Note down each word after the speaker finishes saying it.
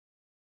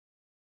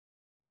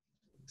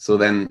So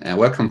then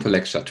welcome to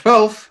lecture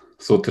 12.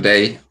 So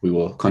today we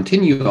will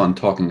continue on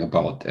talking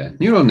about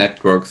neural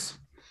networks.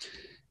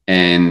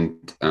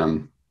 And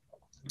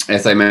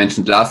as I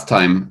mentioned last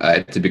time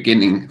at the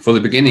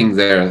beginning,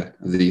 there are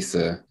these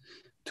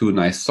two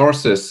nice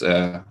sources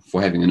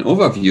for having an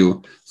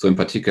overview. So in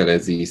particular,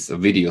 these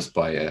videos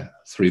by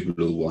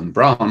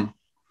 3Blue1Brown.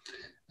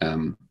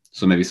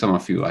 So maybe some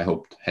of you, I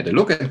hope, had a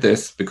look at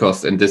this,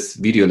 because in this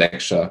video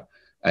lecture,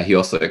 he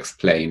also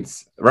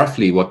explains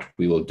roughly what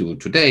we will do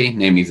today,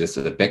 namely this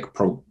back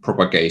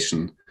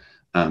propagation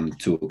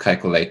to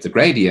calculate the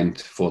gradient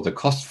for the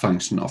cost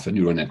function of a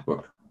neural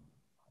network.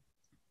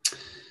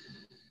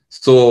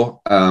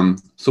 So,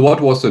 what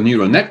was a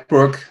neural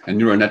network? A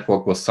neural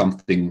network was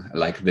something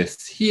like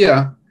this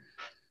here.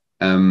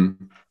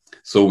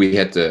 So we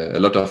had a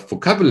lot of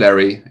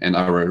vocabulary, and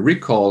I will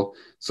recall.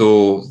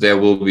 So there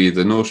will be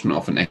the notion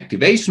of an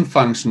activation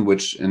function,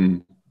 which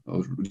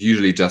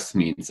usually just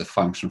means a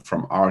function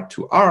from R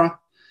to R.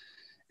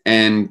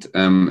 And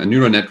a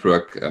neural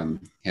network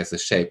has a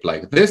shape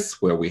like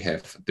this, where we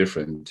have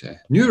different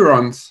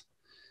neurons.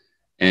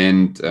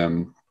 And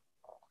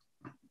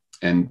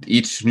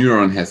each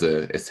neuron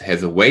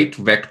has a weight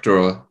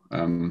vector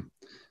and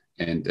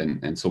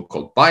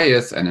so-called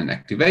bias and an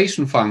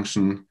activation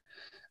function.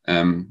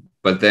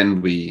 But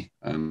then we,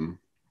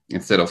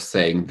 instead of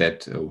saying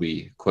that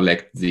we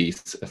collect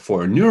these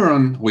for a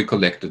neuron, we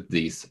collected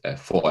these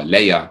for a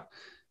layer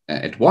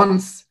at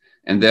once.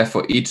 And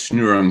therefore, each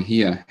neuron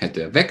here had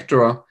a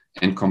vector,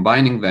 and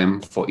combining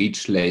them for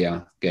each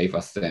layer gave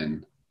us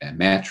then a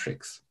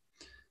matrix.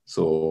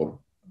 So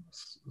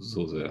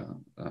the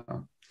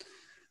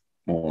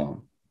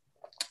more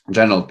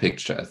general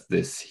picture is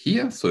this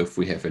here. So if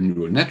we have a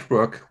neural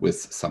network with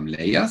some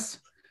layers,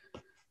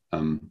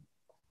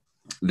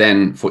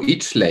 then for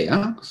each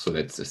layer, so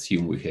let's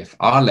assume we have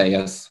R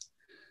layers,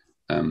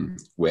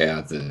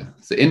 where the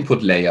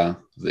input layer,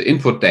 the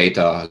input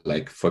data,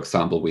 like for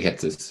example, we had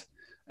this,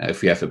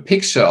 if we have a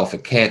picture of a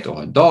cat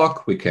or a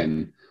dog, we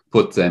can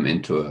put them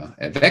into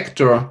a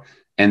vector,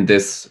 and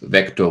this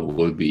vector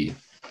will be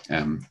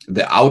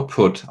the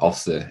output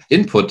of the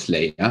input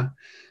layer.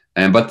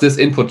 But this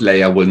input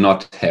layer will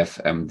not have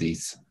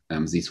these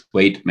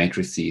weight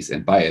matrices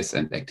and bias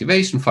and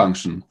activation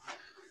function.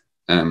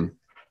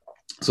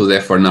 So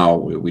therefore now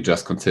we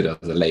just consider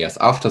the layers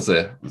after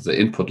the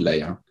input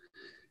layer.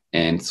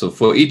 And so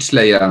for each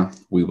layer,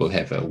 we will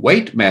have a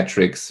weight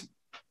matrix,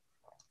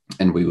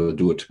 and we will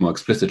do it more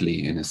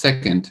explicitly in a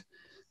second.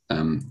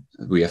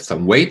 We have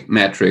some weight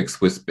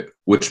matrix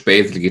which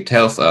basically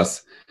tells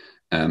us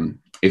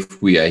if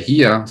we are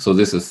here. So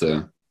this is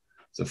the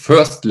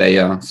first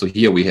layer. So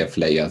here we have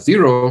layer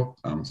 0.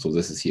 So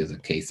this is here the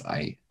case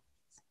I0,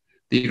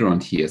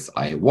 and here is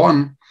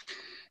I1.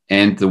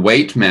 And the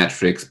weight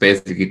matrix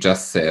basically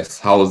just says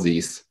how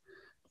these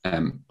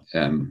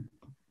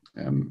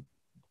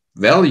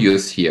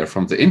values here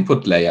from the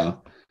input layer,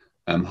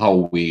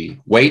 how we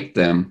weight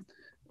them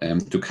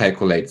to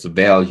calculate the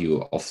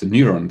value of the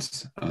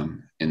neurons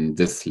in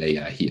this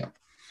layer here.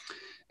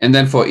 And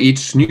then for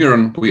each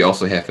neuron, we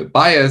also have a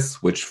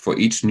bias, which for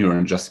each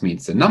neuron just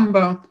means a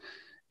number.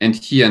 And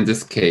here in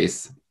this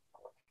case,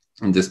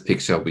 in this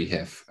picture, we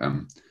have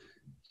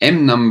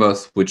M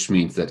numbers, which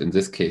means that in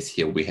this case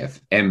here we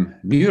have M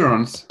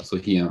neurons. So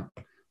here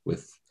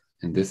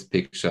in this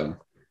picture,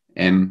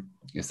 M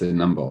is the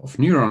number of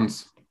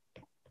neurons.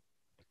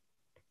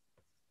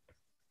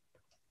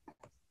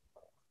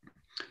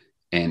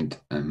 And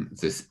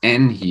this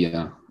N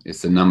here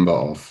is the number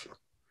of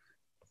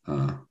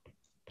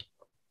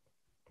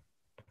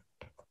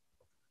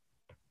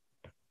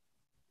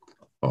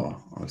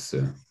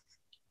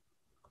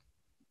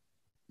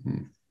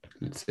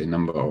let's say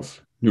number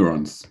of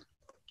neurons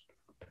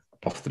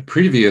of the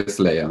previous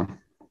layer.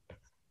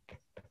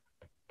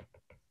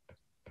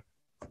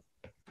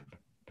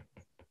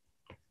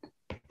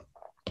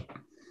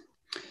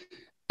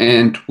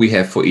 And we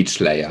have for each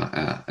layer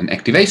an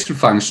activation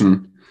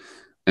function.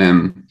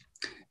 And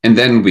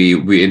then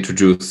we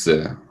introduce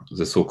the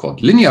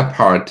so-called linear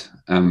part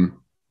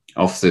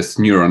of this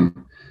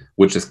neuron,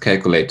 which is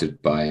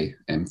calculated by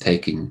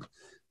taking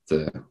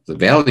the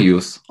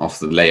values of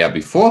the layer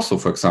before. So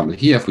for example,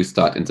 here, if we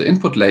start in the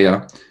input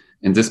layer,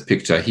 in this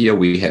picture here,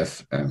 we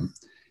have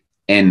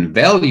n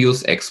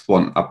values,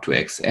 x1 up to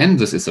xn.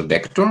 This is a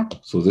vector.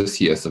 So this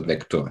here is a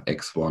vector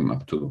x1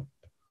 up to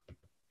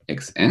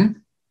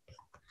xn.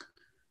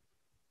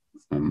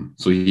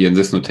 So here in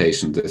this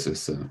notation, this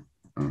is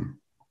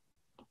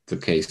the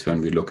case when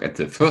we look at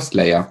the first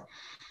layer.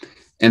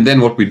 And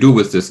then what we do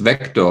with this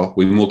vector,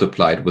 we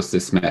multiply it with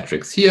this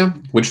matrix here,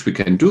 which we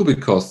can do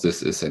because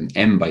this is an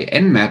m by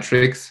n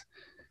matrix.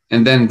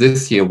 And then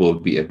this here will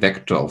be a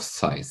vector of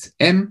size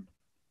m.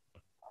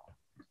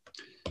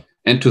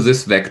 And to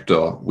this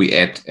vector, we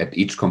add at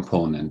each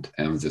component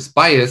this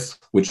bias,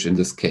 which in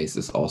this case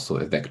is also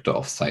a vector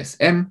of size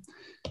m.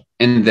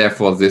 And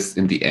therefore, this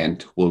in the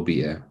end will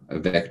be a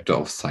vector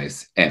of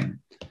size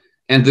m.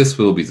 And this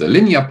will be the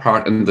linear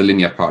part, and the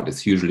linear part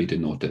is usually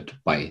denoted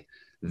by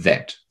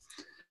z.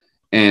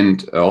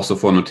 And also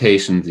for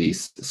notation,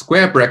 these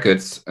square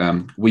brackets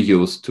we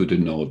use to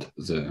denote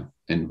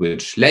in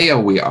which layer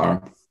we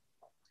are.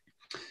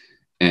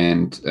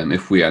 And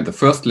if we are in the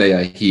first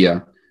layer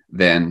here,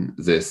 then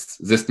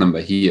this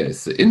number here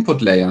is the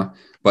input layer.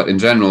 But in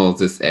general,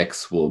 this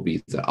X will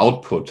be the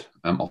output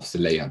of the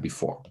layer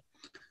before.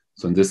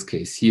 So in this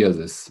case here,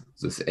 this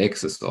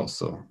X is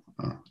also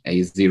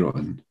A0,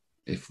 and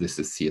if this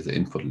is here the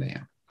input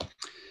layer.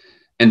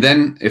 And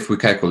then if we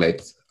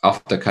calculate,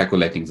 after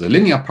calculating the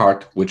linear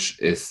part, which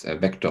is a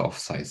vector of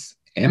size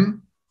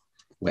m,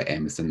 where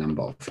m is the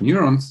number of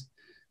neurons,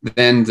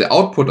 then the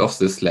output of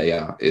this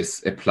layer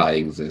is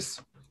applying this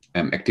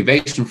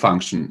activation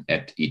function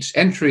at each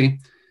entry.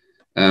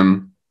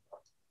 And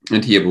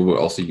here we will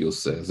also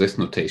use this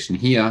notation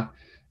here.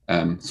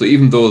 So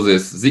even though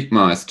this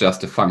sigma is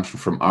just a function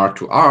from R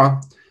to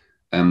R,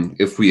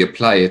 if we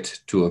apply it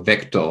to a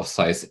vector of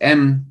size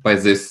m by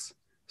this,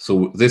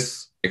 so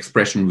this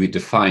expression we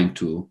define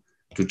to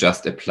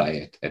just apply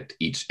it at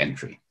each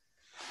entry.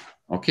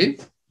 Okay.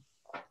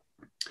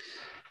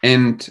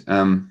 And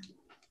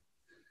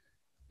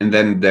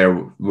then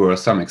there were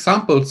some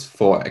examples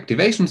for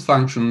activation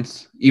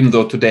functions, even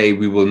though today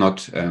we will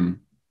not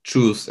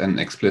choose an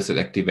explicit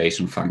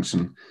activation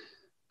function.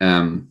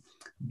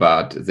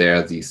 But there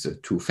are these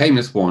two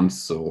famous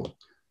ones. So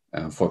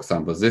for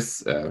example,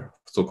 this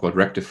so-called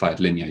rectified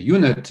linear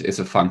unit is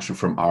a function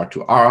from R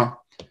to R,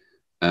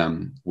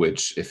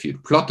 which if you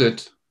plot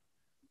it,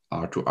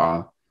 R to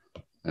R,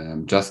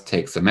 just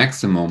takes the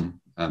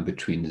maximum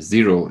between the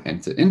 0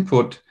 and the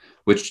input,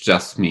 which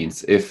just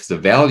means if the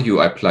value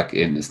I plug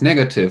in is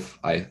negative,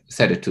 I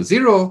set it to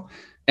 0.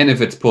 And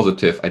if it's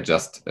positive, I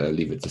just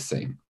leave it the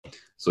same.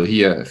 So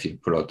here, if you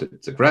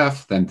plotted the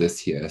graph, then this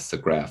here is the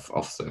graph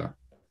of the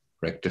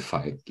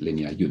rectified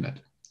linear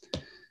unit.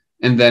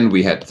 And then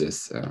we had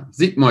this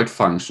sigmoid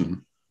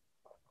function,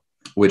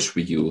 which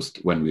we used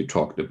when we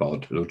talked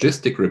about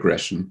logistic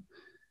regression.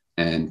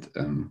 And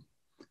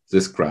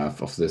this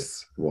graph of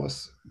this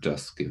was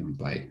just given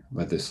by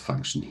this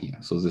function here.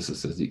 So this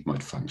is a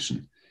sigmoid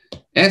function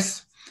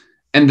S.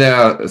 And there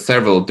are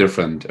several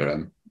different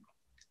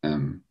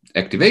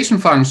activation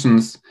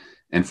functions.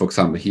 And for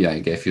example, here I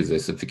gave you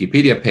this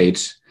Wikipedia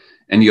page.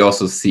 And you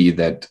also see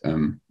that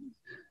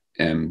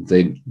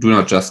they do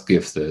not just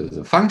give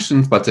the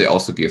functions, but they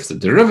also give the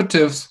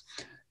derivatives.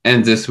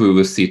 And this we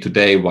will see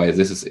today why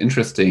this is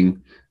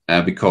interesting,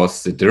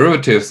 because the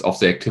derivatives of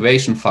the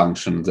activation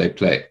function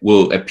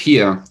will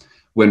appear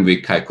when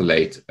we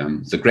calculate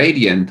the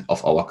gradient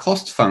of our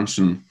cost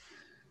function.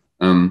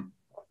 And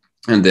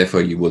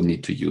therefore you will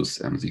need to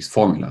use these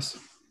formulas.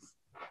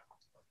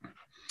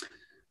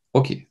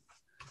 Okay.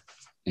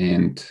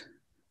 And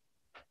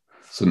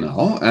so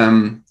now,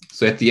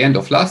 so at the end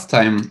of last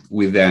time,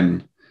 we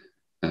then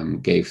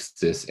gave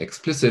this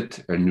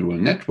explicit neural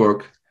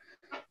network.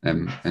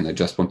 And I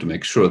just want to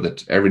make sure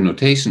that every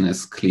notation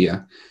is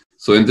clear.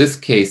 So in this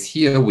case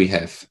here, we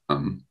have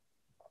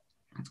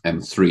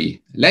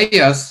 3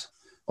 layers,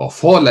 or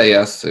 4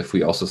 layers, if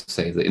we also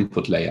say the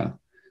input layer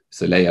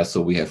is a layer.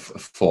 So we have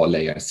 4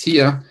 layers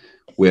here,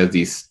 where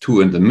these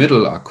 2 in the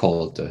middle are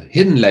called the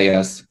hidden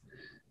layers.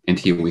 And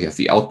here we have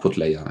the output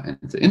layer and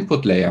the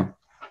input layer.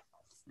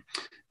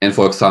 And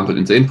for example,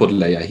 in the input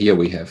layer here,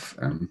 we have,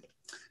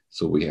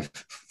 so we have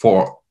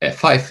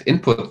 5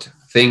 input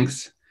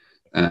things.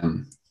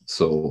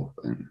 So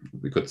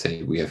we could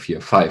say we have here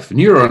 5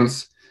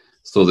 neurons.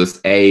 So this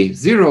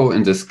A0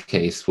 in this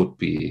case would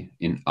be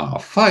in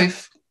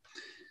R5.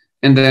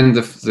 And then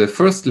the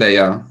first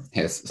layer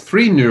has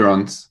 3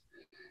 neurons.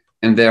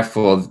 And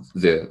therefore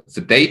the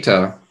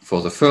data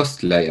for the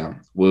first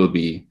layer will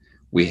be,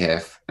 we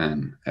have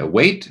a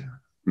weight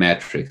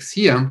matrix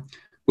here,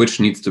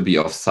 which needs to be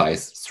of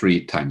size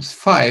 3 times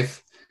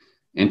 5.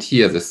 And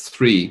here this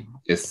 3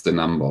 is the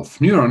number of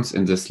neurons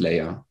in this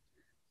layer.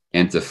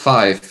 And the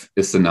 5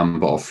 is the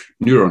number of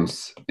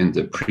neurons in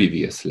the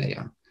previous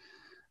layer.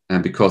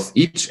 And because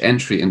each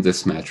entry in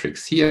this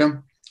matrix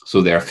here,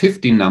 so there are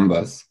 15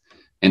 numbers,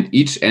 and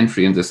each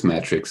entry in this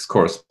matrix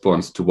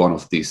corresponds to one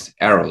of these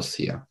arrows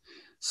here.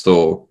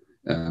 So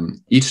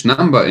each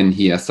number in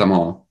here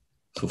somehow,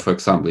 so for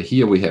example,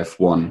 here we have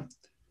one,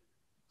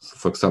 so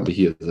for example,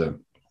 here the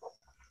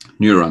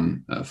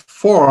neuron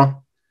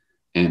 4,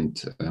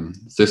 and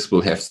this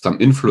will have some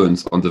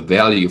influence on the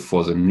value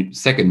for the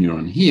second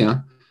neuron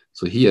here.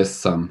 So here's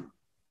some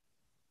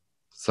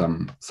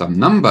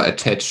number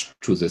attached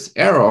to this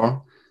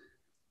arrow,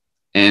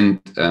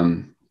 and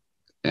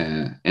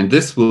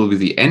this will be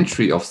the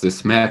entry of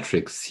this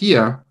matrix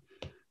here.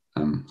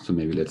 So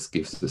maybe let's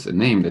give this a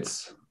name.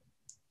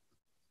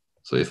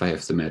 So if I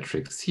have the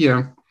matrix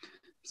here,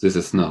 this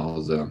is now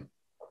the,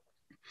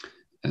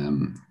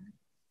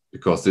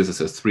 because this is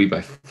a 3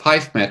 by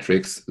 5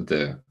 matrix,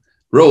 the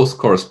rows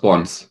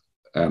corresponds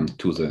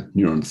to the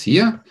neurons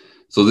here.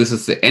 So this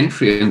is the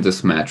entry in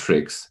this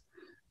matrix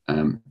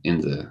in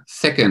the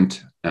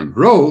second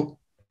row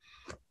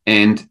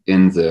and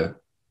in the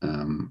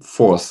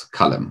 4th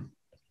column.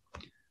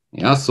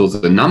 Yeah, so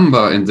the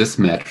number in this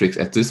matrix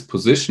at this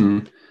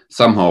position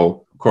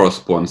somehow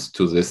corresponds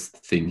to this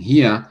thing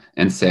here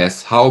and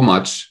says how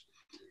much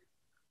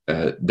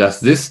does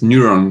this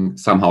neuron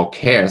somehow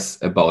cares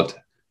about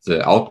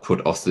the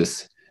output of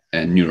this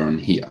neuron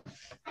here.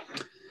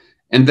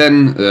 And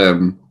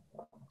then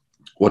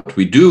what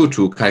we do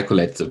to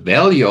calculate the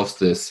value of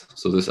this,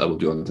 so this I will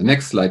do on the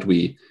next slide,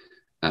 we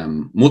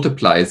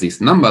multiply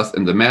these numbers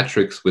in the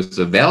matrix with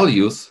the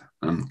values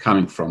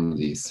coming from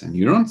these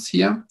neurons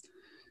here.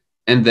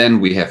 And then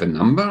we have a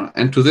number,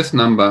 and to this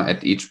number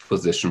at each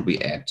position we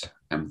add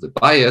the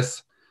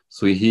bias.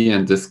 So here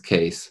in this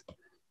case,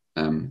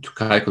 to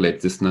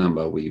calculate this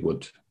number, we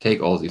would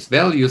take all these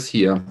values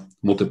here,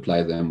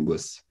 multiply them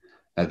with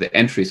the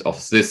entries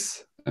of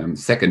this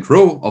second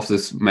row of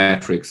this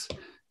matrix,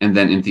 and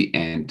then in the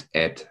end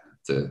add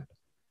the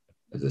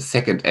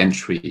second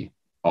entry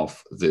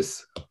of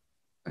this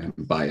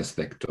bias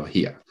vector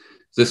here.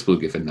 This will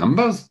give a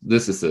number.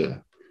 This is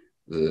the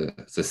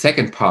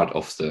second part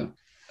of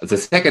the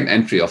second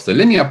entry of the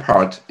linear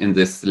part in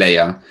this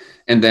layer.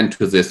 And then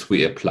to this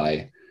we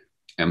apply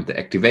the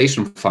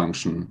activation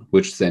function,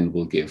 which then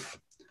will give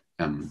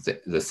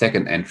the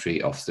second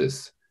entry of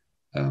this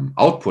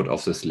output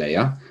of this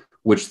layer,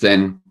 which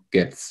then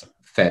gets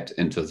fed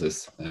into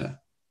this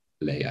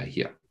layer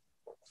here.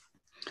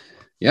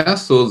 Yeah,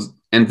 so,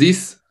 and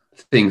these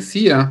things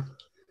here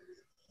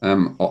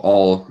are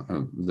all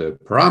the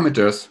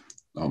parameters.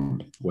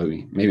 Well,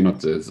 maybe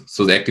not this.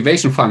 So the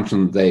activation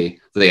function, they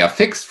are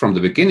fixed from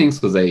the beginning,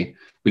 so they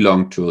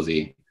belong to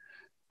the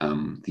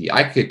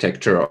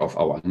architecture of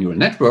our neural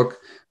network.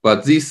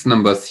 But these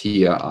numbers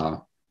here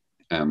are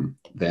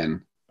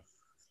then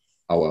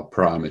our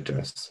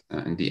parameters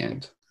in the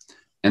end.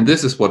 And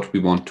this is what we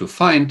want to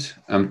find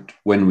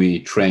when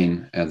we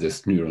train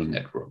this neural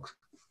network.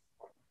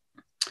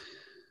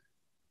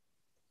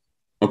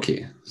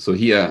 Okay, so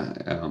here,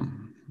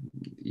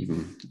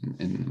 even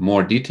in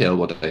more detail,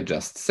 what I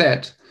just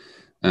said.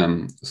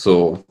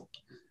 So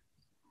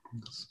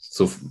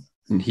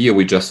here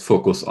we just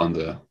focus on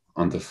the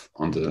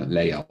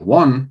layer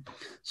 1.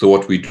 So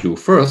what we do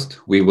first,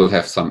 we will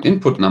have some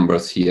input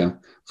numbers here.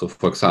 So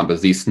for example,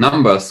 these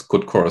numbers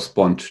could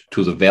correspond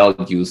to the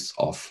values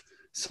of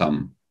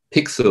some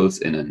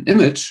pixels in an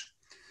image.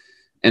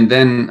 And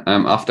then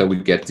after we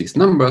get these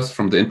numbers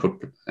from the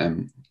input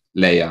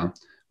layer,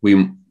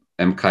 we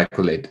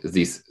calculate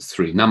these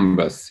three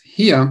numbers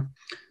here.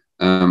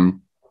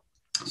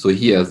 So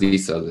here,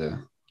 these are the,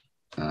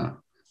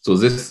 so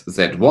this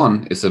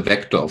Z1 is a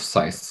vector of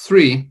size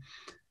 3,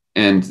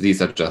 and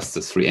these are just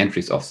the three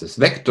entries of this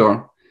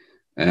vector,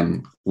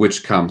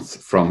 which comes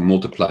from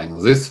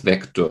multiplying this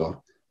vector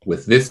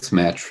with this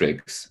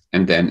matrix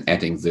and then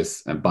adding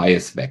this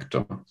bias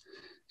vector.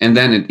 And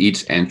then at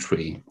each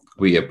entry,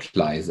 we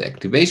apply the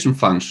activation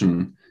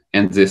function,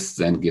 and this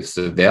then gives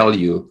the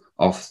value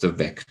of the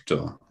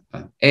vector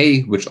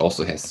A, which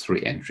also has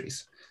three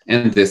entries.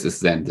 And this is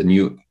then the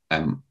new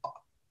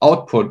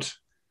output,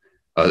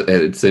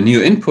 it's a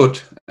new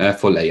input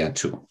for layer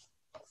 2.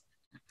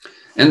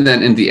 And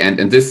then in the end,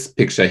 in this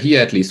picture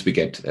here, at least we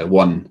get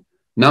one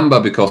number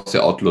because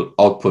the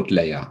output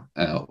layer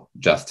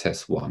just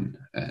has one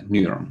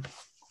neuron.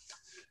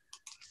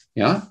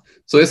 Yeah,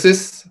 so is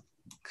this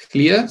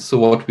clear? So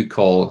what we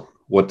call,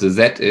 what the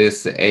Z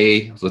is, the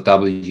A, the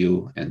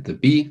W, and the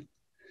B,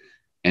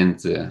 and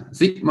the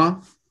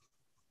sigma.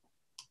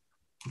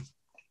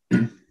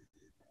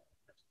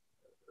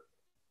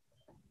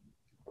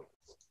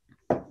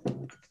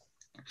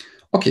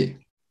 Okay.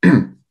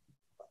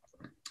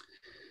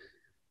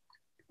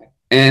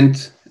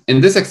 And in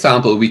this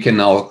example, we can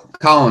now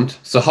count.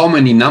 So how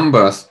many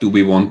numbers do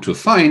we want to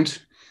find?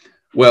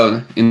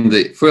 Well, in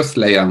the first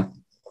layer,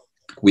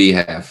 we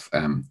have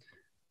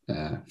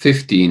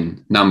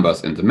 15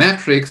 numbers in the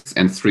matrix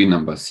and 3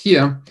 numbers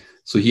here.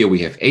 So here we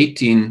have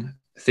 18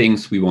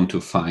 things we want to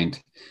find.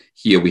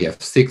 Here we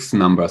have 6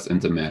 numbers in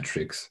the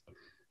matrix.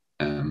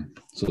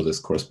 So this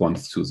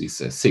corresponds to these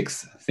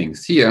 6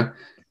 things here.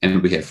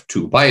 And we have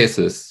 2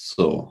 biases.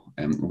 So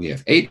we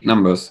have 8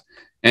 numbers.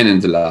 And in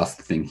the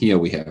last thing here,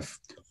 we have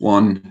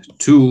 1,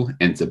 2,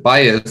 and the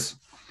bias.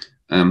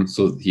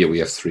 So here we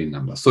have 3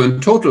 numbers. So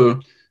in total,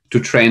 to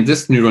train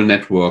this neural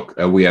network,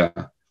 we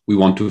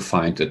want to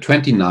find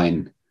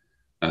 29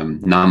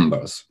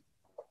 numbers.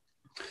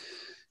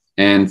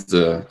 And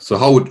so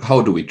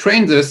how do we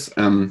train this?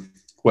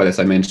 Well, as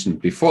I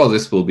mentioned before,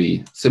 this will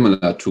be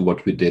similar to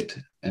what we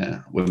did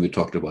when we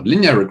talked about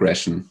linear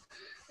regression.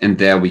 And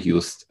there we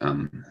used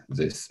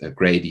this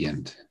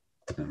gradient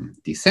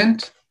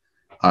descent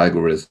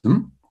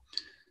algorithm.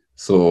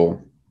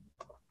 So,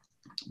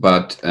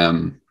 but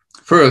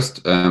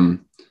first,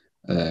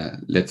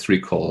 let's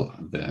recall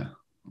the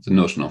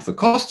notion of the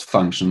cost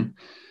function.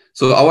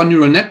 So our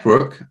neural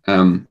network,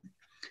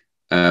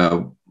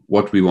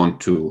 what we want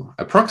to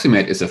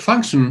approximate is a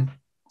function,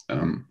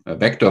 a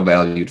vector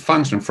valued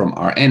function from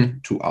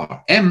Rn to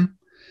Rm.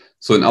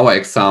 So in our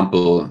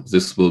example,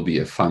 this will be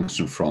a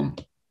function from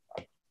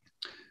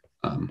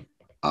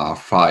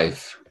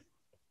R5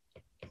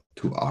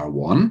 to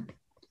R1.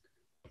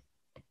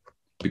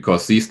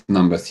 because these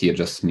numbers here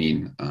just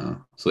mean,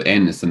 so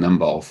n is the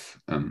number of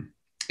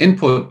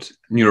input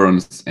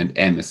neurons and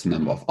m is the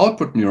number of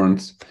output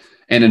neurons.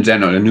 And in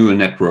general, a neural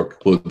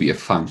network will be a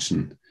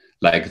function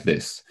like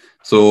this.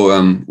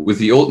 So with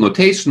the old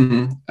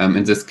notation,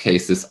 in this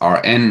case, this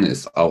Rn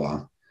is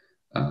our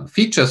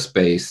feature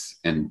space,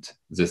 and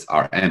this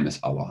Rm is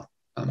our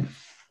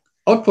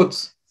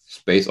output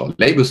space or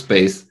label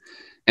space.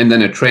 And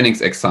then a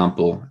training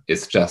example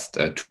is just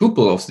a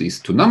tuple of these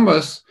two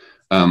numbers.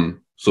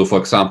 So for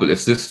example,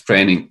 if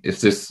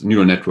this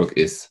neural network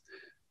is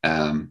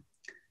a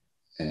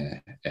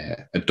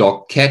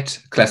dog-cat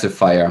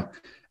classifier,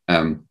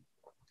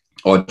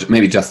 or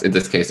maybe just in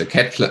this case, a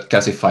cat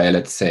classifier,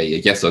 let's say a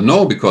yes or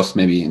no, because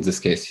maybe in this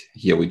case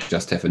here we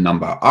just have a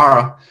number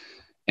R,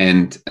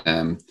 and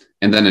then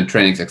a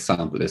training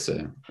example is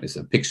a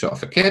picture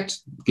of a cat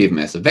given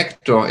as a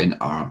vector in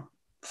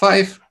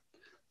R5.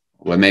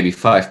 Well, maybe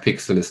 5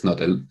 pixels is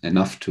not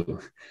enough to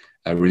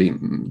really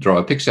draw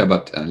a picture,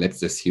 but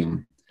let's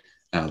assume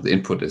the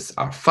input is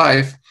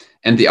R5,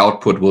 and the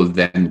output will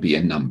then be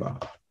a number.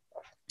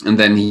 And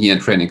then here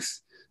training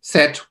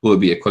set will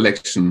be a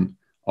collection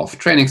of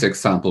training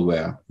example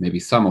where maybe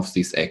some of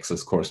these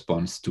x's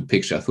corresponds to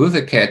pictures with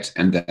a cat,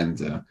 and then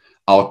the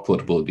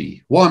output will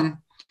be 1.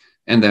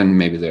 And then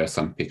maybe there are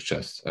some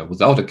pictures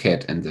without a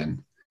cat, and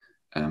then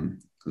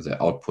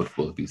the output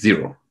will be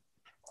 0.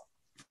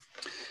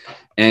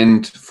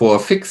 And for a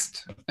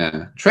fixed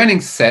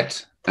training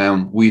set,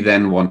 we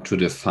then want to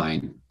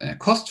define a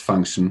cost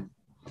function.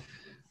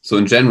 So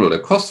in general, a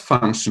cost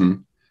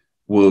function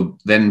will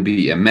then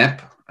be a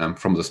map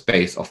from the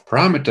space of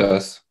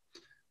parameters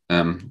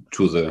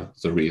to the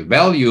real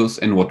values.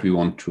 And what we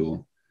want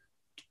to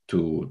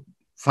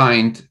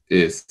find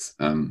is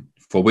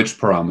for which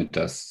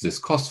parameters this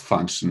cost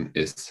function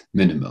is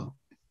minimal.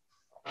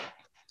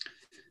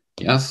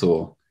 Yeah,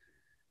 so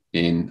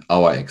in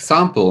our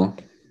example,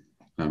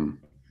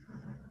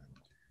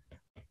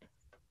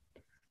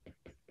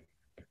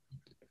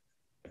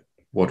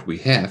 what we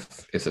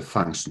have is a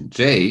function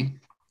j,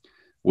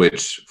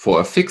 which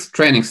for a fixed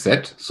training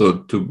set,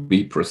 so to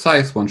be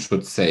precise, one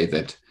should say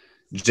that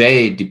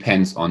j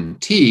depends on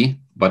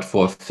t, but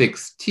for a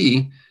fixed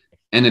t,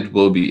 and it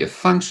will be a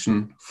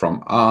function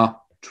from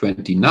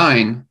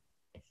R29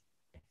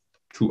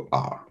 to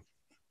R.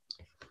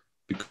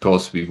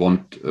 Because we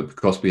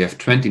have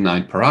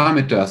 29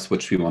 parameters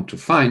which we want to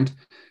find,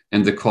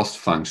 and the cost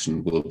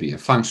function will be a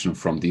function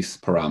from these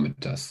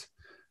parameters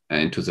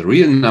into the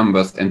real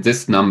numbers. And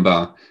this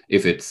number,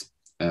 if it's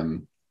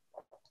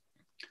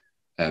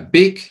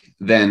big,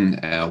 then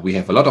we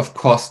have a lot of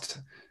cost,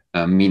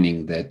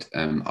 meaning that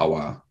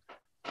our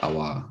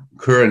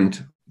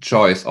current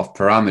choice of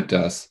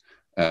parameters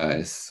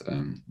is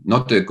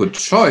not a good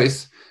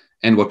choice.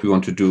 And what we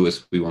want to do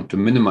is we want to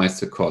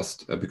minimize the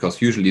cost,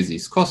 because usually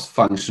these cost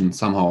functions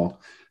somehow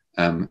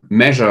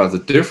measure the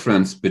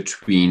difference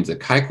between the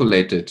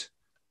calculated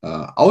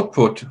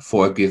output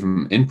for a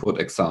given input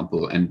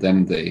example, and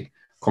then they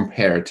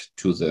compare it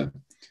to the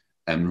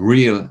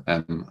real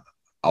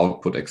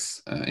output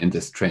in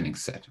this training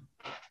set.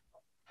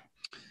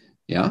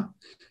 Yeah,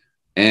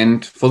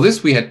 and for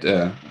this we had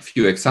a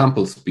few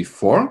examples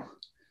before.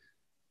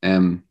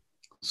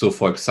 So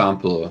for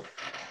example,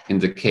 in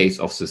the case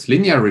of this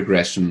linear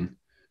regression,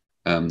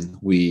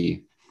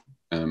 we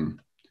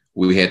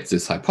had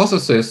this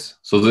hypothesis.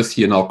 So this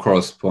here now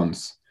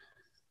corresponds,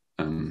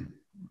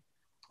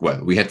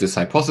 well, we had this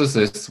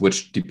hypothesis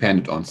which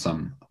depended on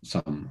some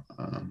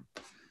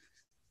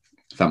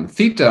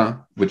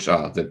theta, which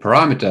are the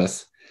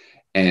parameters,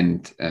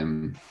 and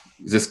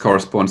this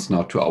corresponds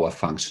now to our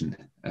function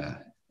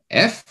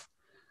f.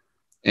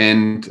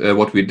 And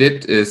what we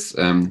did is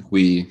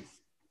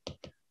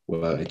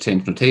I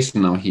changed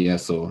notation now here.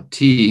 So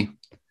t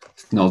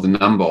is now the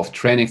number of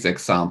trainings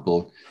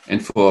example,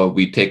 and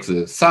we take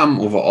the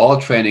sum over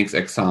all trainings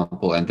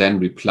example, and then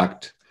we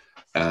plugged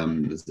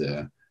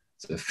the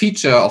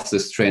feature of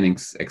this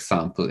trainings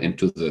example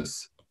into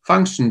this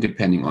function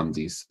depending on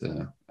these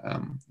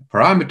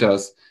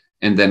parameters,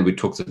 and then we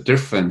took the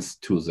difference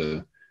to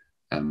the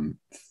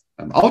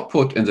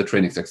output in the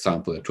trainings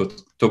example. It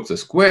took the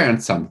square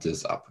and summed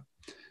this up,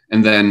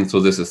 and then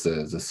so this is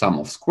the sum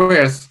of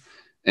squares.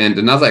 And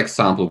another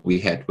example we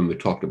had when we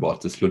talked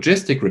about this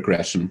logistic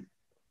regression,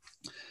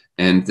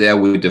 and there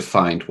we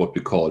defined what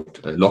we called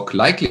a log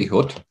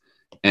likelihood,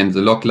 and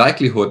the log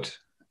likelihood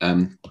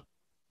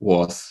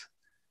was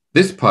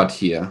this part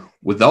here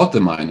without the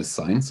minus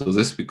sign. So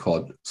this we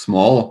called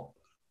small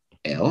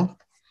l.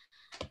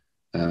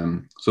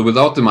 So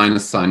without the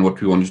minus sign,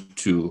 what we wanted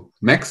to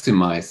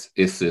maximize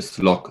is this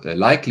log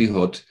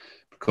likelihood,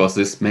 because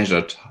this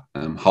measured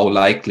how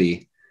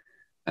likely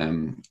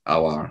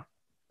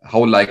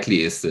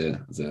is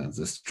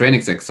the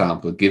training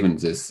example given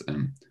this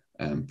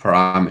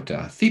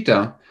parameter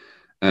theta.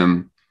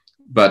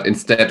 But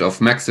instead of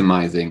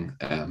maximizing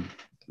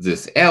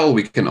this L,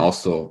 we can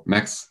also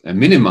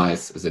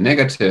minimize the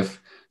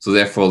negative. So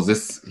therefore,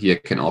 this here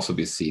can also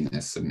be seen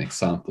as an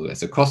example,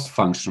 as a cost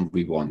function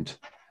we want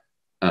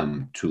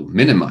to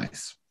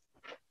minimize.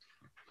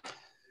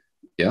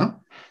 Yeah.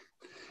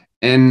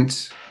 And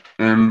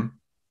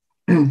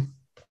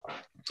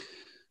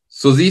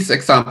so these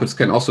examples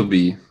can also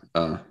be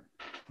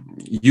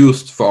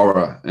used for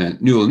our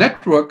neural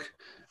network,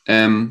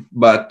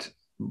 but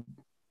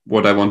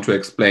what I want to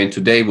explain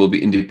today will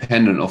be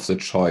independent of the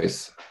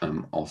choice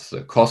of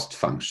the cost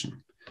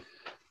function.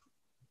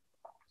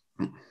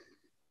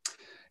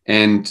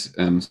 And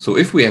so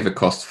if we have a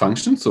cost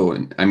function, so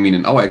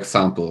in our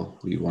example,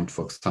 we want,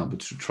 for example,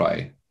 to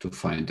try to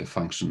find a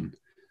function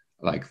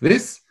like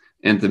this.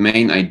 And the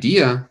main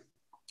idea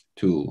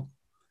to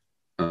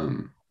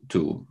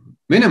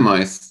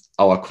minimize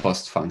our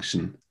cost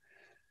function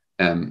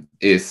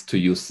is to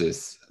use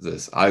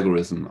this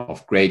algorithm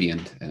of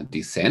gradient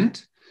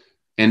descent.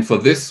 And for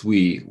this,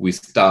 we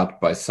start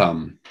by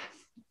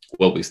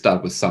we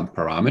start with some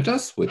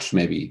parameters, which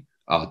maybe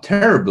are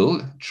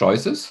terrible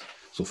choices.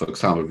 So for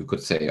example, we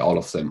could say all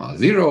of them are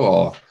 0,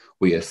 or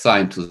we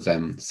assign to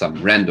them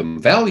some random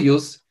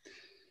values.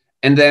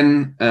 And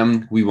then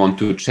we want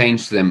to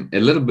change them a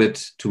little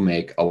bit to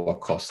make our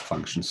cost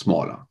function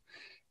smaller.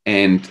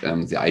 And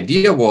the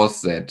idea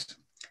was that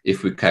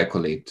if we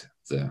calculate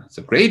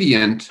the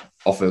gradient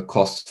of a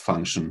cost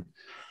function,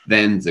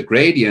 then the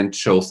gradient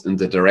shows in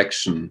the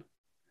direction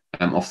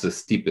of the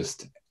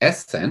steepest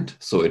ascent.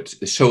 So it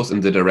shows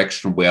in the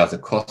direction where the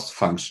cost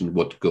function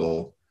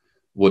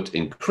would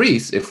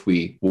increase if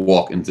we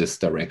walk in this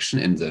direction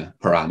in the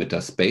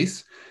parameter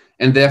space.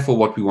 And therefore,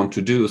 what we want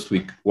to do is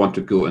we want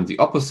to go in the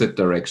opposite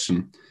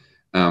direction.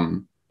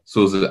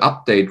 So the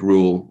update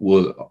rule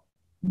will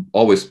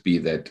always be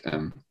that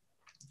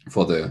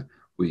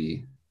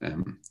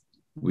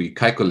we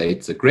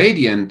calculate the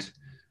gradient,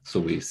 so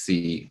we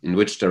see in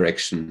which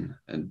direction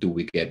do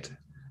we get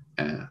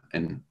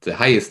and the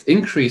highest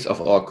increase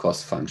of our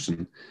cost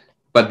function.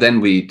 But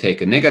then we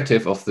take a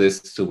negative of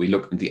this, so we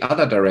look in the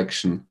other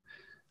direction.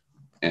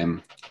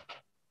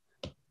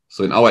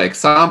 So in our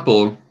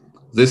example,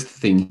 this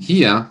thing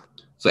here,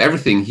 so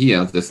everything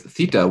here, this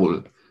theta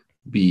will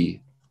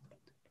be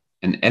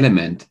an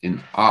element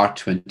in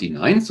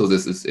R29. So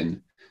this is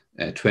in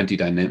a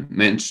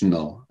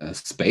 20-dimensional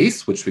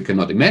space, which we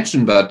cannot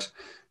imagine, but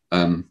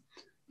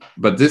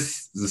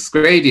this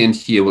gradient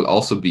here will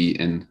also be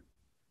in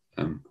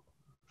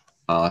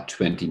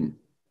R29,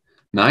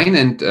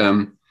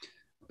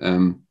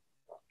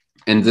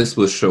 and this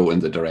will show in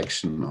the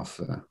direction of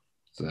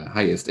the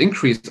highest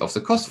increase of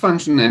the cost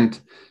function,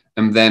 and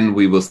then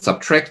we will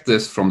subtract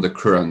this from the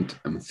current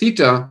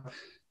theta,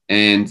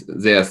 and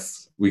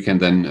we can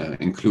then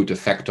include a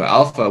factor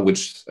alpha,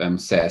 which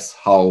says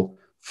how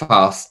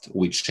fast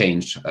we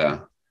change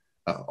or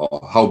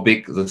how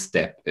big the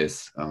step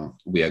is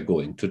we are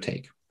going to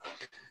take.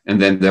 And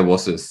then there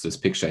was this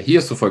picture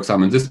here. So for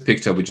example, in this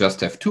picture, we just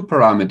have 2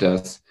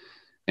 parameters.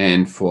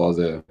 And for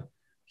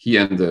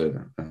here in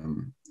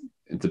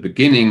the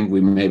beginning,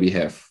 we maybe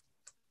have,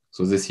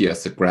 so this here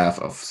is the graph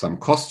of some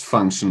cost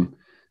function.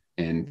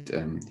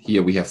 And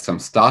here we have some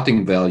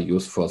starting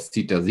values for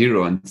theta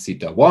 0 and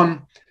theta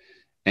 1.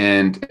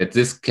 And at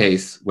this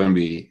case, when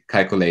we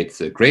calculate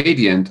the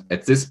gradient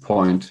at this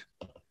point,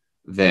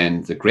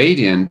 then the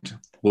gradient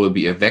will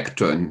be a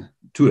vector in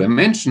 2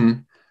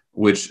 dimensions,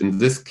 which in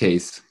this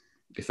case,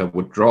 if I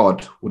would draw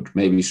it, would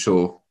maybe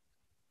show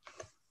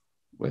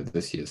where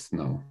this here is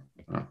now.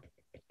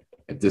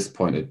 At this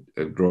point,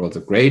 it draws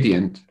a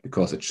gradient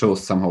because it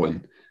shows somehow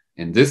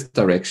in this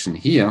direction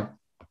here.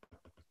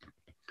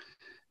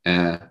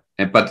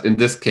 But in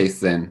this case,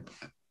 then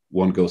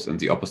one goes in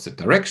the opposite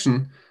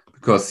direction,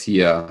 because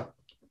here,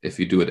 if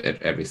you do it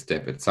at every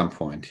step, at some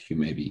point, you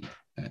maybe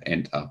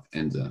end up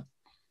in the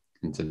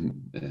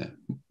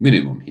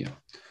minimum here.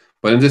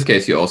 But in this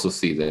case, you also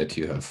see that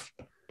you have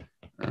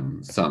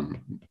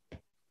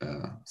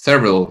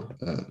several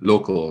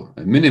local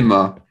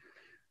minima,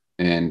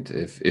 and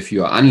if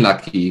you are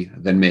unlucky,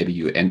 then maybe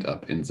you end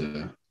up in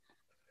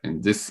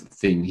this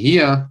thing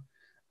here.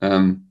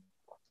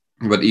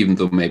 But even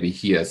though maybe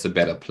here is a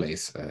better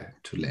place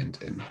to land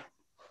in.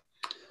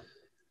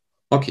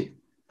 Okay.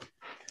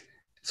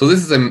 So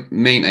this is the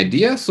main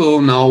idea. So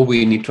now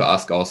we need to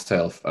ask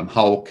ourselves,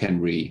 how can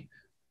we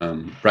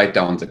write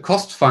down the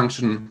cost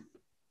function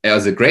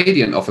as a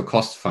gradient of a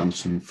cost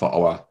function for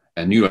our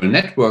neural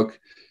network,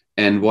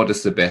 and what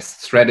is the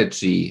best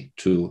strategy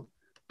to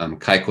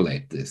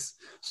calculate this?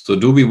 So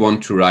do we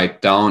want to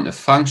write down a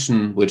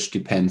function which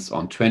depends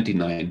on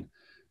 29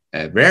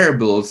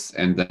 variables,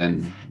 and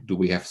then do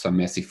we have some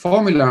messy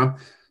formula,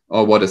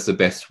 or what is the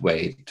best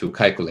way to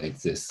calculate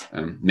this,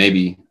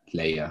 maybe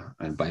layer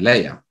by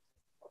layer?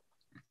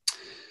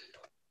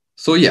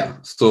 So yeah,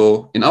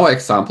 so in our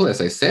example,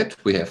 as I said,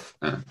 we have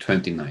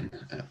 29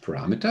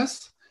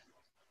 parameters,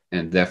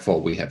 and therefore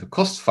we have a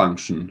cost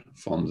function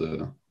from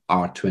the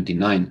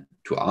R29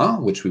 to R,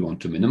 which we want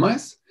to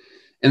minimize.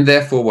 And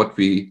therefore what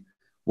we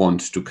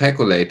want to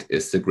calculate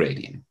is the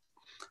gradient.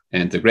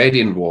 And the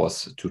gradient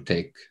was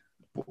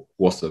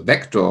a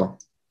vector.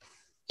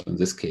 So in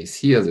this case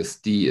here, this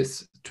D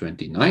is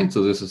 29.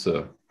 So this is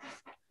a,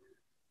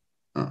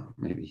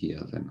 maybe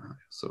here then,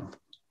 so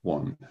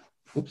 1,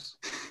 oops.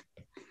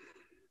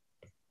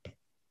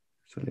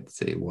 So let's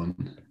say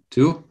 1,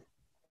 2,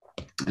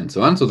 and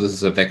so on. So this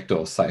is a vector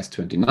of size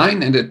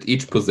 29, and at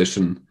each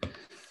position,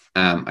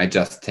 I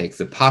just take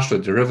the partial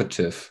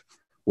derivative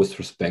with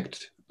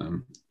respect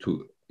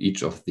to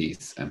each of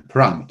these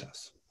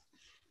parameters.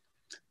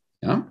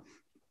 Yeah.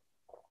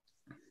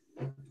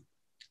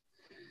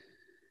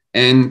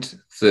 And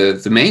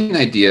the main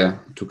idea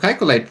to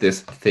calculate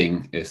this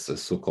thing is the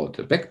so-called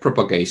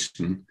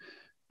backpropagation.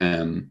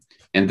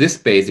 And this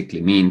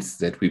basically means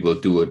that we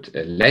will do it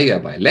layer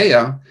by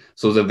layer.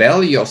 So the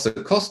value of the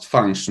cost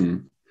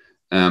function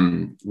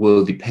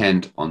will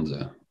depend on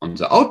the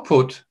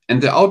output,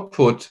 and the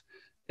output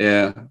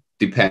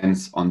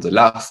depends on the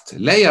last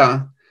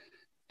layer.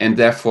 And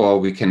therefore,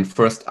 we can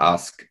first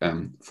ask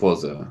for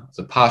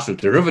the partial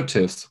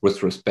derivatives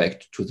with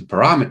respect to the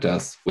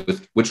parameters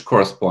which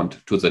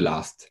correspond to the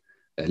last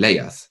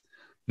layers.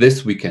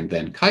 This we can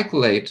then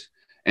calculate.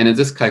 And in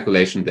this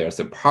calculation,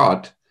 there's a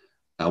part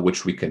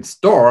which we can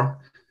store.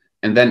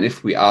 And then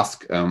if we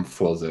ask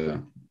for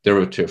the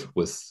derivative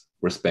with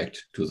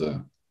respect to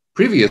the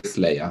previous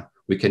layer,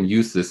 we can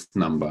use this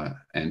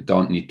number and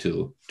don't need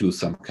to do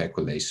some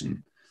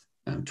calculation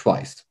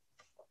twice.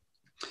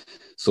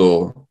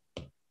 So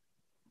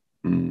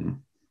the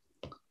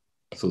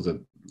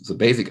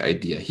basic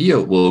idea here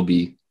will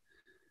be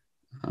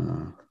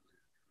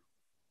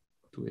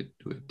do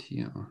it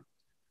here.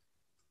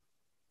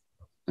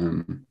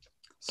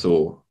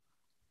 So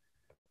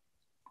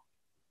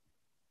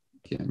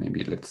yeah,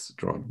 maybe let's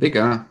draw it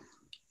bigger,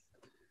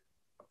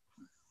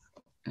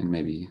 and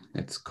maybe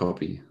let's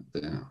copy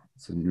the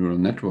neural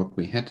network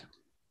we had.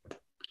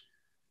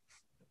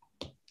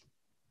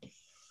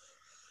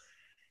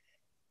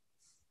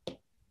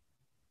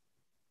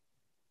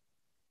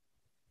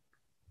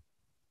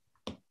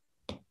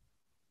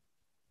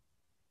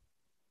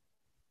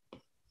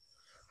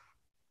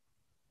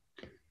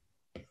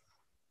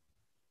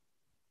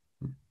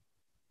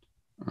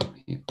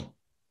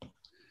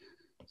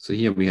 So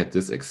here we had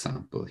this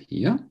example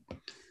here.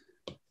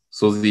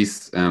 So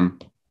these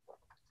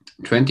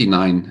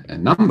 29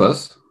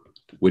 numbers,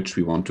 which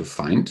we want to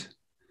find,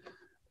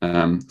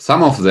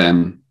 some of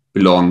them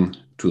belong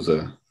to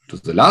the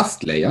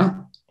last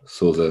layer.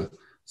 So the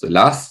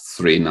last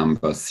 3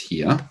 numbers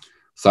here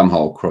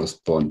somehow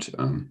correspond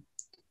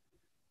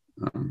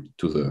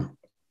to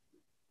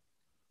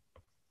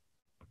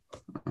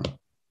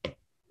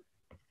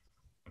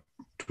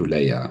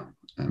layer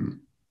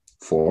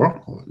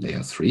 4 or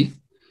layer 3.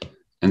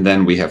 And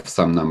then we have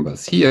some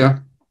numbers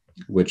here,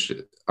 which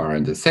are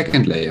in the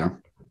second layer.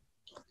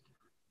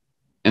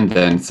 And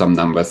then some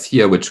numbers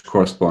here, which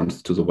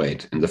corresponds to the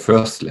weight in the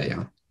first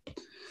layer.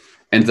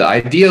 And the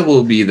idea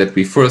will be that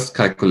we first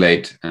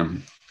calculate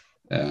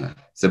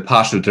the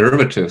partial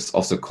derivatives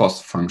of the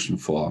cost function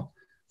for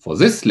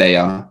this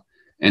layer.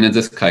 And in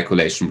this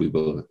calculation, we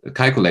will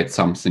calculate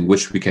something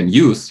which we can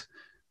use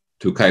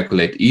to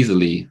calculate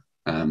easily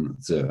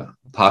the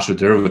partial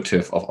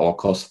derivative of our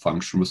cost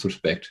function with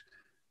respect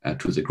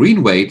to the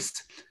green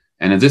weights.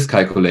 And in this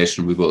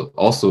calculation, we will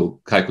also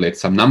calculate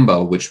some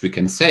number which we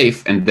can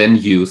save and then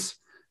use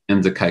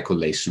in the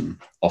calculation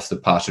of the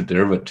partial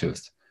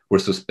derivatives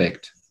with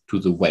respect to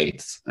the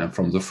weights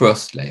from the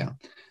first layer.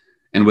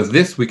 And with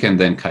this, we can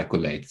then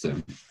calculate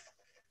the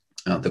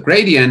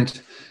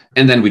gradient,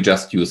 and then we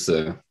just use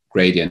the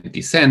gradient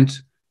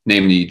descent,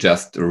 namely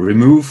just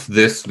remove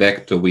this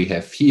vector we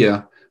have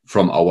here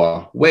from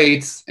our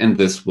weights, and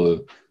this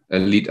will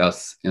lead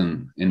us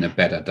in a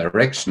better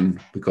direction,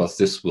 because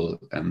this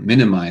will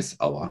minimize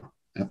our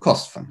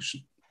cost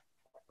function.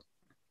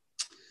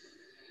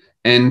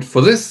 And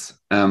for this,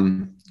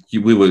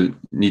 we will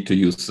need to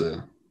use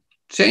the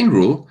chain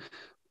rule.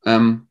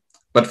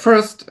 But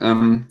first,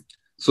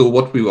 so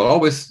what we will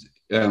always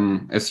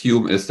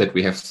assume is that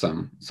we have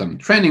some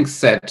training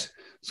set.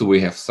 So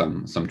we have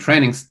some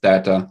training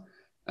data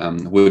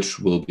which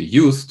will be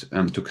used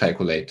to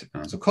calculate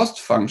the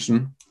cost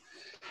function.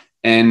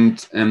 And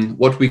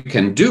what we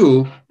can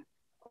do,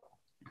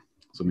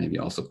 so maybe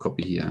also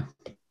copy here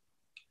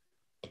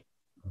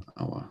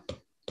our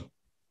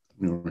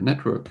neural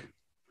network.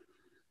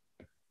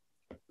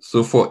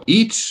 So for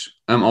each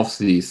of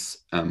these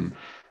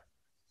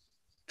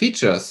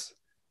features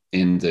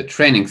in the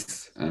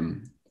trainings,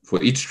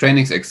 for each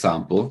trainings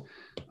example,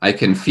 I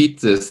can feed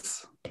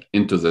this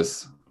into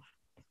this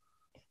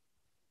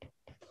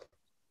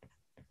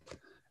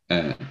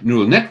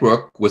neural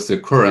network with the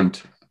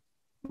current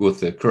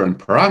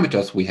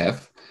parameters we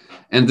have,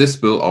 and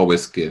this will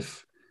always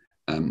give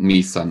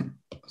me some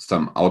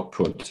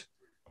output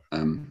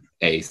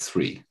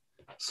A3.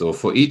 So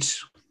for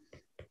each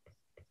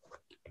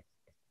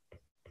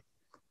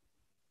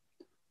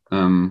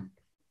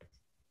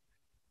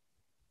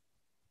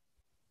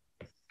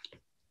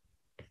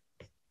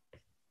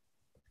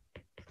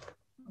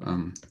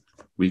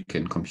we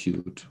can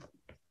compute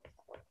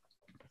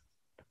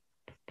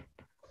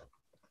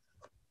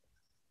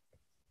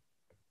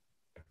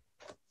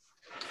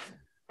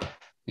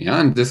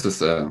and this is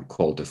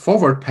called a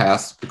forward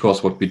pass,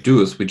 because what we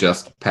do is we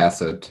just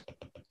pass it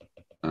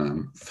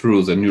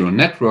through the neural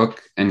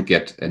network and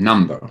get a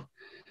number.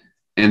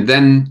 And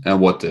then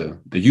what the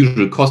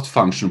usual cost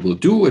function will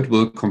do, it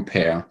will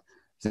compare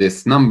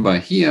this number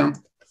here,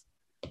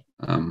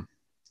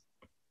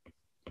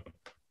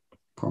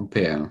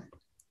 compare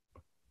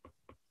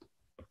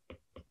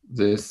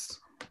this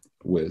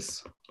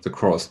with the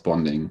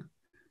corresponding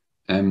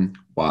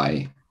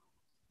yj,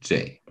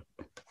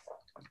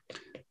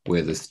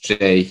 where this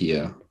j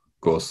here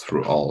goes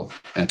through all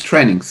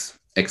trainings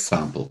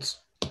examples.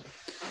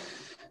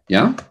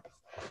 Yeah.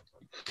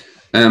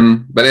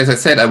 But as I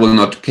said, I will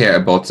not care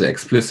about the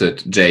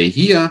explicit j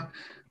here.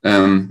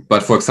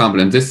 But for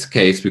example, in this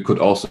case, we could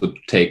also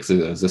take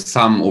the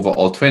sum over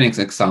all trainings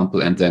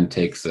example and then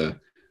take the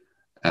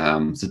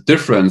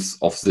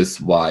difference of this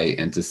y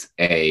and this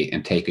a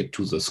and take it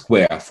to the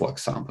square, for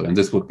example. And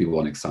this would be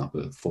one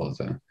example for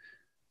the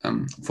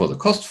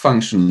cost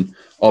function.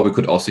 Or we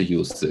could also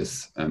use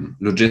this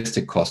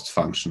logistic cost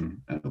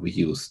function we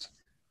used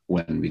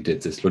when we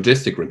did this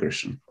logistic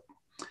regression.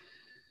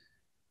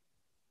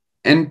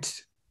 And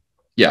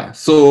yeah,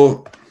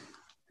 so,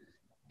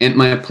 and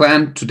my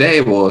plan today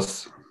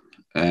was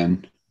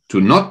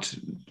to not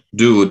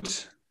do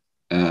it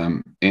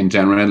in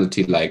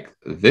generality like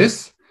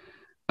this,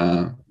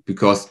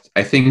 because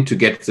I think to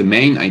get the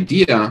main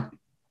idea,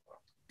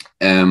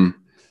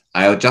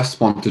 I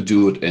just want to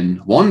do it in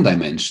one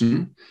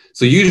dimension.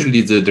 So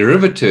usually the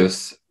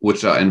derivatives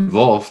which are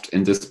involved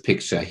in this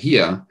picture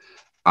here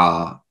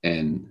are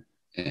in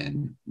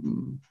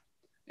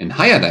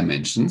higher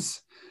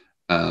dimensions.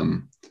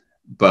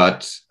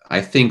 But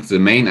I think the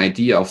main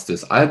idea of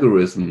this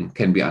algorithm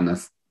can be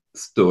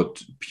understood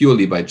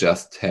purely by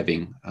just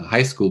having a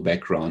high school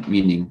background,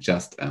 meaning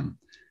just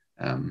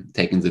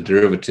taking the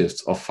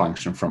derivatives of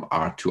function from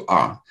R to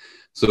R.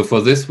 So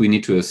for this, we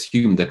need to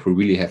assume that we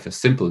really have a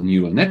simple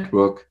neural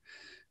network.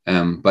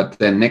 But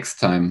then next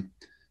time,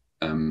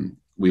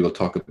 we will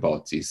talk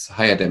about these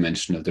higher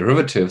dimensional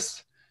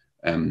derivatives,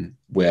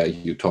 where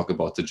you talk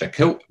about the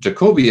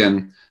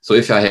Jacobian. So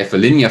if I have a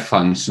linear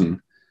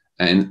function,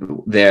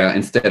 and there,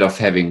 instead of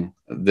having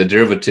the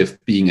derivative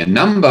being a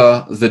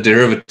number, the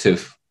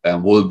derivative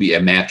will be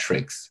a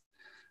matrix.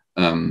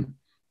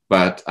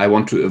 But I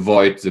want to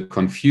avoid the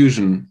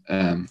confusion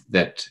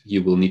that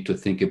you will need to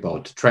think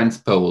about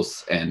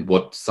transpose and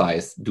what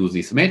size do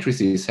these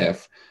matrices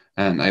have.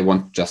 And I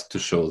want just to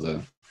show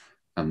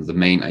the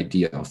main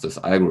idea of this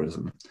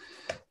algorithm.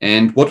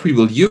 And what we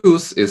will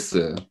use is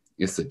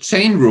the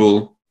chain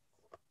rule.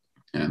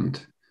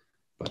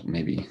 But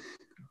maybe,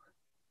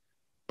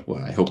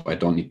 well, I hope I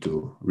don't need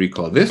to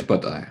recall this,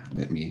 but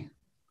let me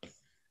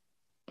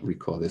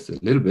recall this a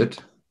little bit.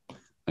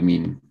 I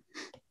mean,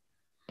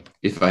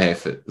 if I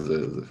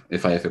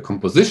have a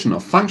composition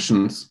of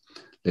functions,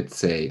 let's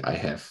say I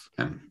have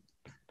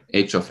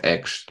h of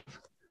x,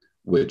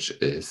 which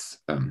is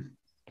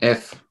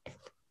f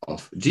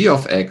of g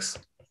of x,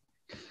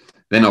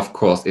 then of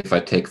course, if I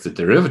take the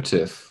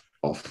derivative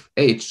of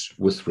h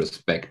with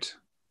respect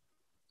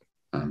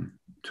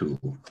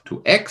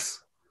to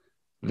x,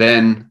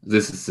 then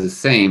this is the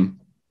same.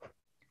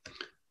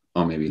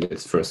 Or maybe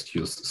let's first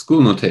use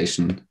school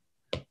notation.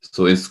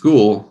 So in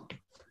school,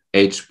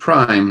 h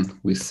prime,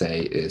 we say,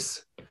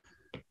 is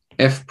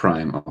f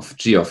prime of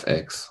g of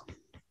x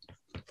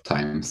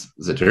times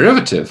the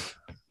derivative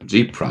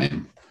g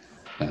prime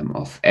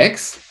of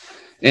x.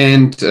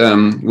 And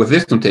with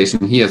this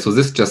notation here, so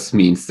this just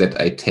means that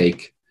I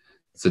take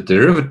the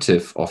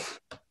derivative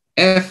of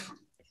f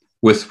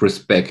with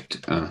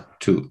respect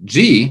to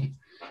g.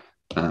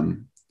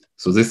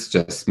 So this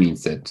just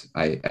means that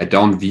I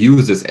don't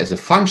view this as a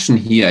function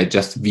here. I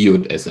just view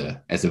it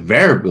as a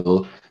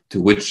variable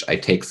to which I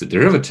take the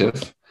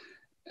derivative.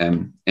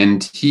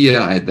 And here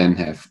I then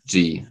have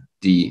g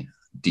d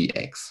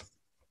dx.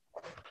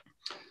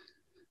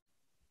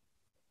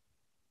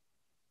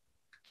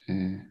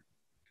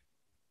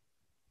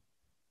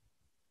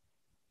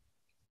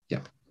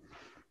 Yeah.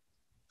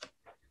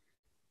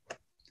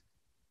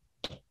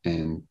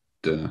 And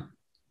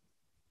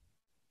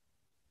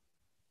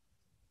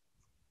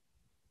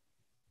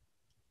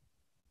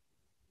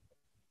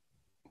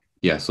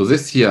yeah, so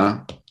this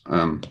here,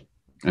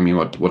 I mean,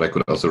 what I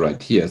could also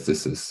write here is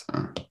this is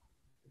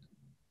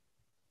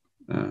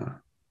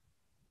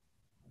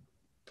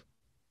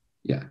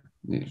yeah.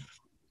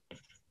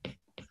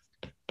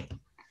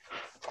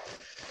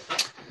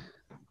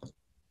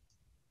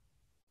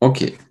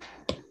 Okay.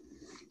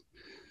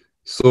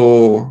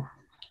 So,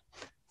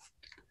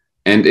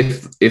 and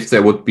if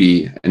there would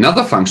be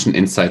another function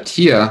inside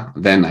here,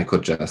 then I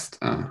could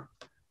just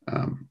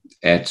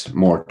add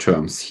more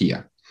terms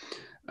here.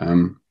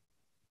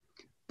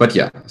 But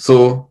yeah,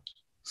 so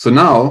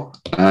now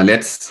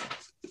let's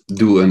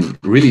do a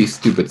really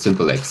stupid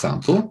simple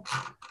example.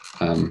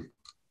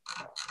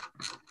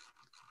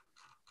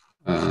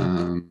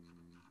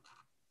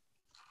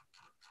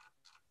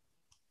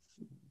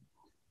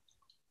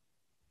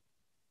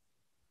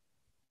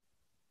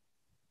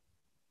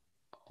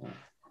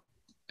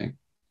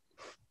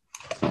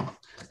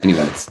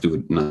 Anyway, let's do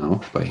it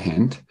now by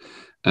hand.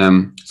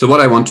 So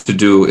what I want to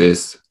do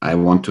is I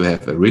want to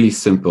have a really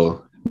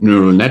simple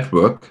neural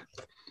network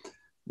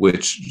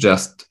which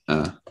just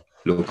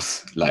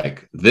looks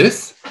like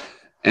this.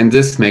 And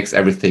this makes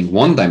everything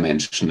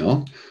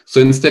one-dimensional.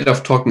 So instead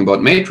of talking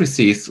about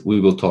matrices,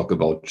 we will talk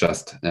about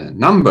just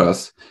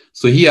numbers.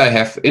 So here I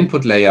have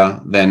input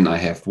layer, then I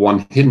have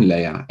one hidden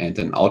layer and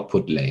an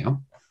output layer.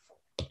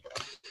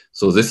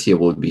 So this here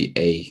will be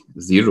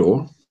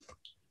A0.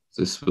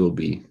 This will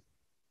be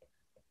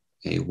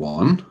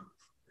A1.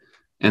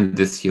 And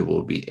this here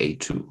will be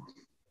A2.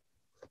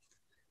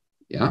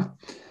 Yeah.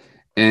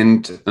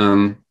 And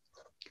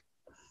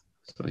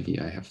so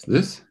here I have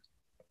this.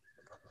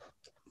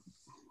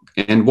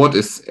 And what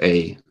is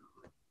A1?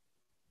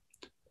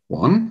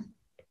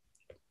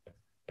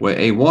 Where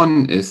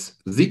A1 is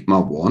sigma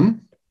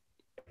 1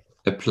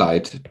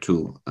 applied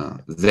to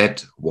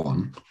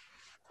Z1.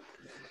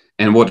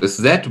 And what is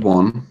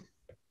Z1?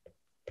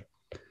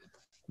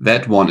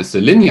 That one is the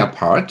linear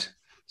part.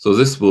 So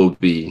this will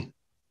be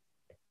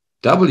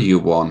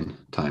W1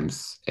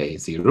 times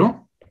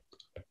A0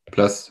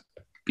 plus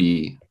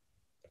B1.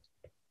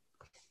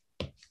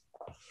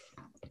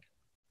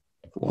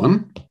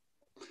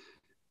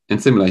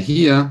 And similar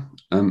here,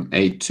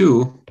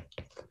 A2,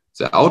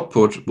 the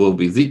output will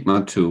be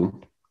sigma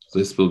 2.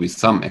 This will be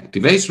some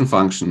activation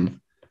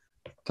function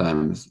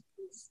times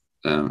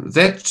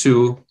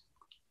Z2.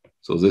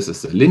 So this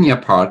is the linear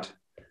part.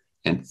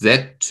 And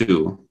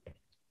Z2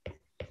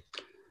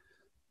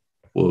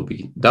 will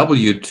be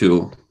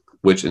W2,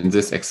 which in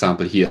this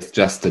example here is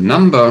just the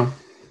number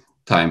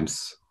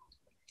times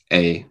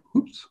A1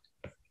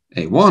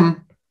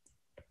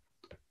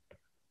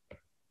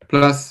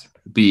 plus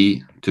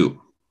B2.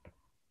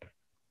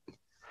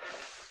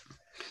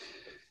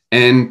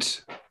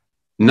 And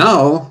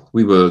now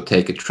we will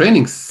take a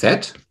training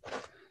set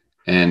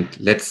and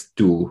let's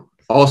do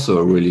also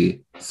a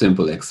really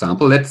simple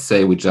example. Let's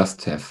say we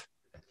just have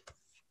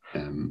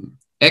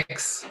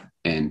X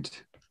and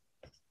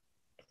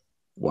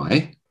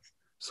Y.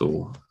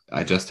 So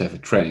I just have a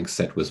training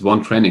set with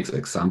one training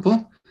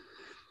example.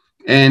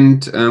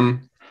 And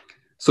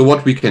so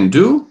what we can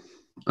do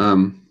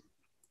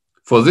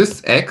for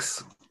this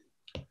X,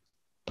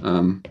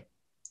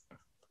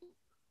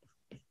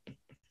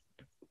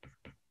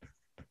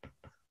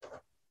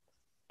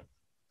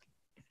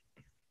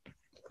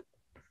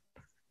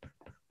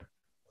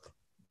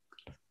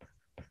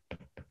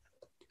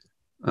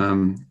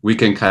 we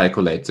can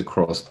calculate the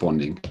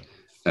corresponding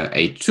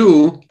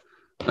A2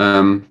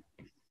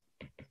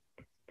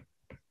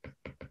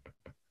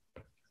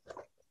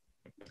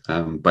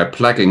 by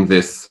plugging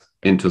this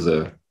into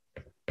the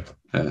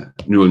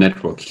neural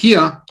network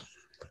here,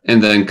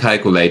 and then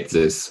calculate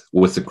this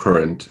with the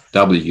current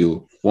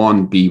W1,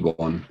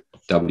 B1,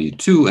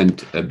 W2, and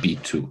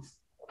B2.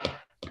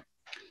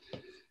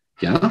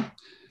 Yeah.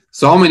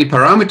 So how many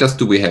parameters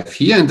do we have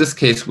here? In this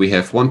case, we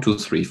have 1, 2,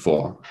 3,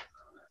 4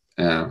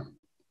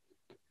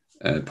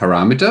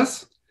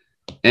 parameters.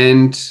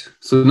 And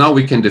so now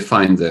we can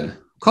define the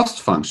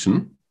cost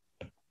function.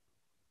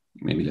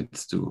 Maybe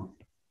let's do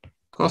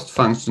cost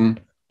function.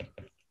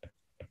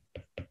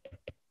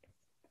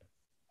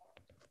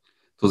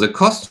 So the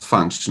cost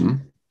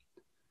function,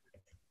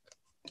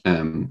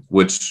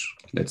 which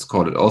let's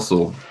call it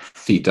also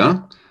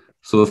theta.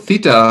 So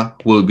theta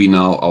will be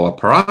now our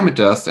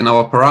parameters, and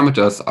our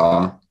parameters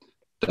are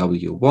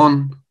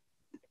W1,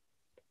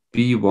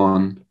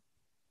 B1,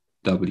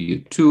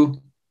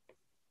 W2,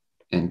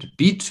 and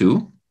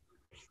B2.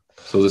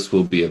 So this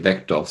will be a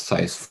vector of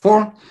size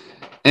 4.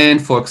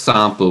 And for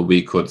example,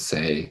 we could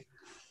say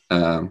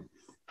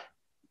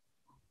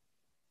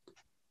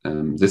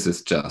this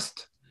is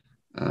just,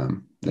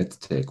 let's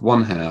take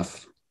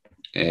 1/2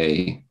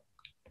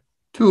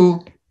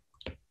 A2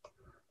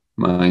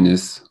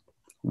 minus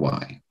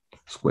Y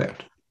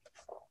squared.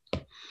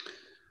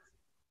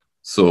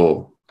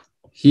 So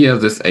here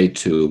this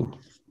A2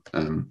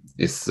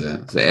 is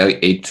the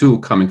A2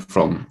 coming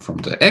from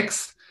the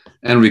X,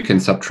 and we can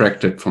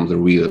subtract it from the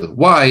real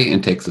Y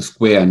and take the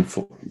square and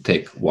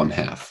take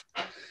 1/2.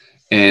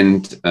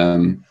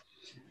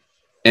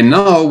 And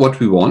now what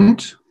we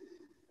want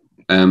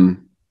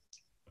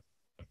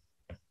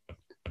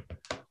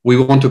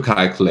to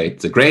calculate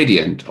the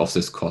gradient of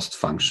this cost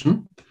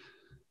function.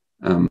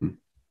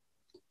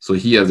 So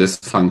here this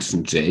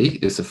function J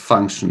is a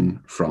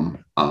function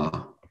from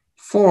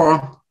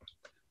R4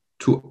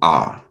 to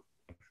R.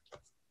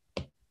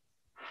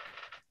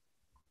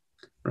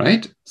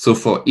 Right? So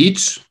for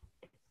each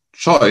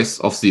choice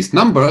of these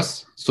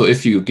numbers, so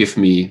if you give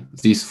me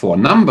these 4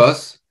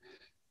 numbers,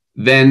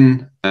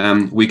 then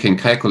we can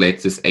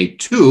calculate this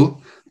A2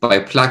 by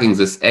plugging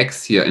this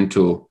X here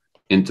into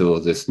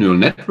this neural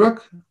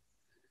network.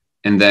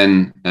 And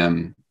then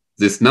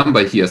this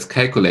number here is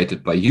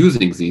calculated by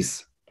using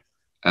these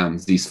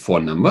 4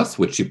 numbers,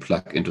 which you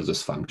plug into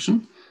this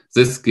function.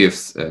 This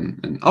gives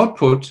an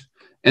output,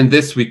 and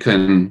this we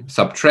can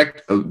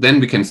subtract. Then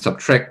we can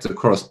subtract the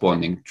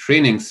corresponding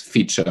trainings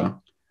feature,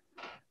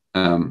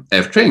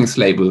 trainings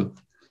label,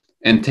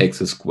 and take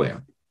the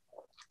square.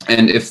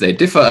 And if they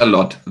differ a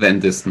lot, then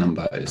this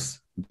number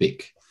is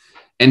big.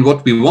 And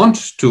what we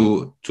want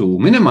to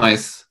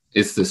minimize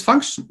is this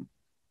function.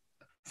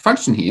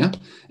 function here.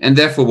 And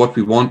therefore, what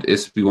we want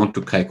is we want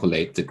to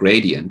calculate the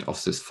gradient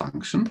of this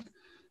function,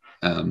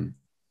 the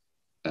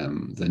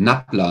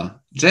nabla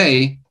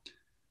j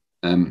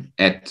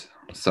at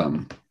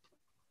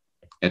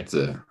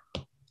the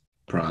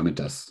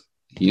parameters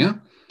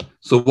here.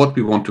 So what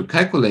we want to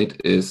calculate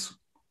is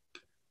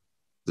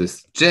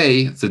this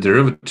j, the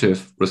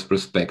derivative with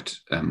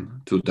respect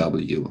to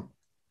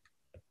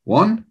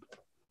W1,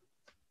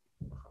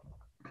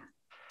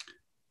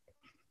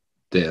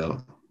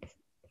 del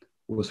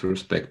with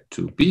respect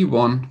to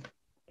B1,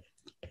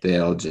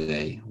 del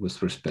j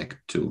with respect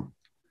to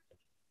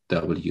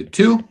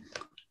W2,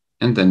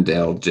 and then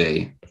del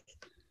j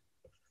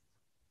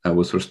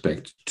with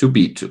respect to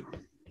B2.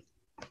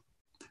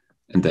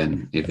 And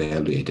then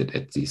evaluate it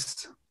at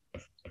these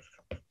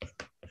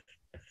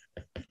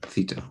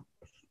theta.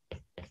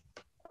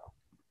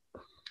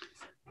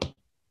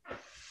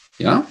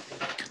 Yeah,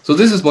 so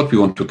this is what we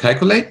want to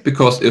calculate,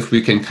 because if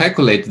we can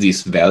calculate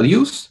these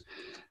values,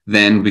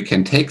 then we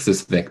can take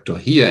this vector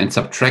here and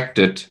subtract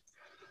it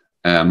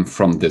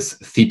from this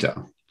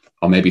theta,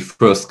 or maybe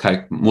first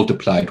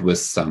multiply it with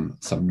some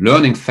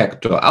learning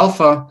factor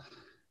alpha,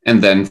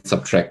 and then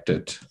subtract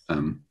it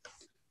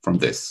from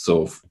this.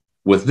 So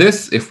with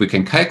this, if we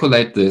can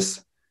calculate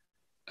this,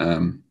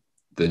 the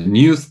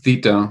new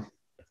theta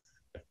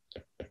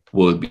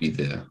will be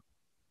the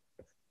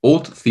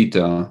old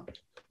theta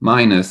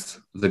minus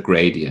the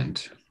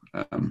gradient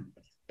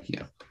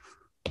here,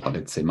 or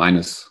let's say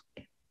minus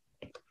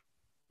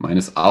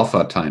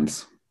alpha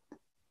times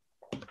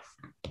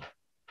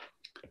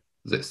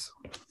this.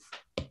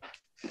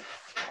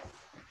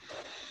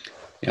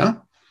 Yeah,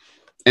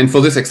 and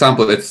for this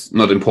example, it's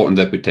not important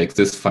that we take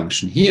this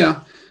function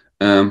here,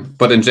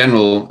 but in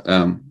general,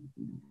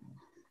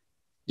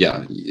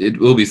 yeah, it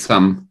will be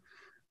some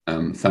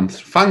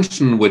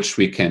function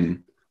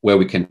where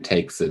we can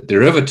take the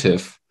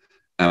derivative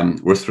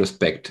with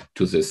respect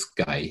to this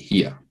guy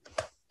here.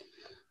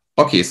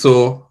 Okay,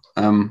 so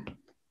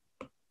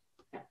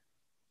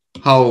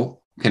how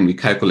can we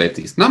calculate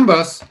these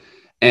numbers?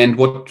 And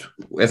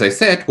as I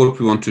said, what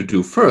we want to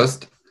do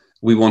first,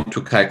 we want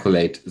to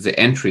calculate the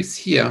entries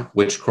here,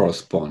 which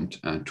correspond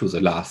to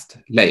the last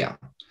layer.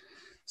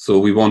 So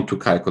we want to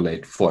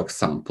calculate, for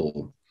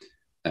example,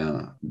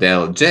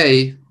 del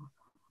j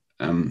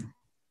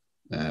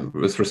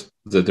with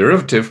the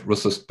derivative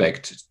with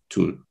respect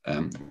to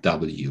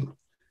W2.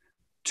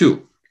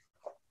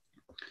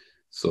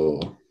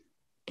 So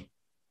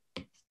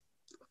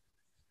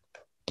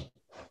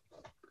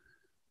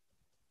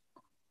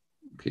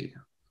okay,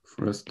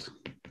 first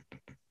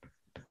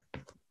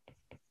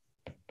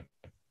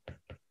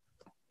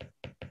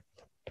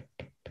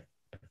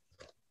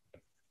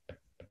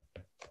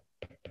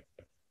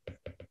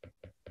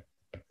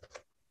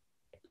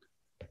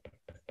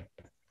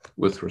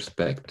with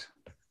respect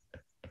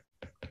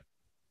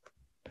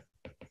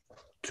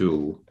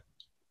to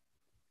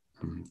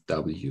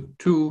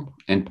W2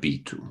 and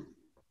B2.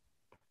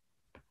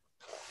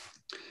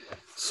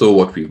 So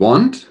what we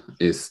want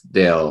is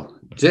del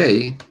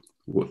j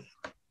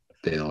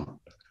del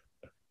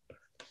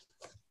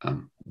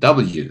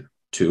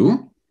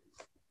W2,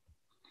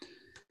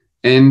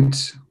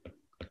 and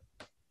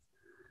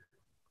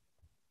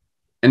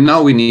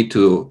now we need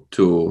to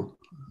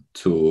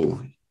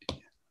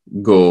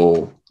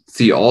go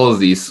see all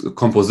these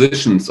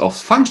compositions of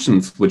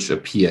functions which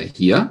appear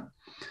here.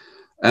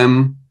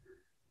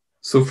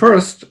 So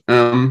first,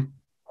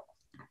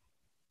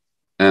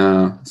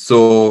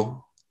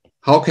 so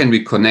how can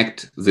we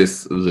connect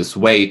this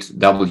weight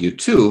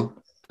W2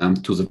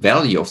 to the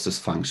value of this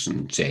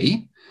function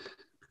j?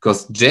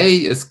 Because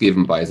j is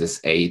given by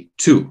this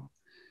A2,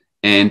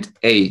 and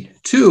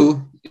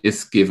A2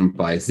 is given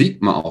by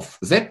sigma of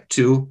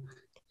Z2,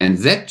 and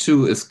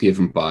Z2 is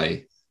given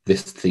by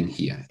this thing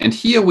here. And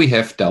here we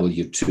have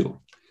W2.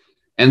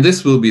 And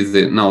this will be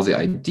now the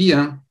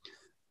idea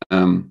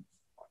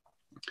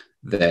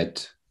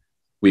that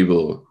we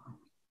will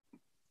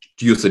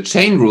use the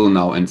chain rule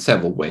now in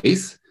several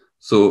ways.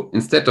 So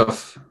instead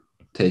of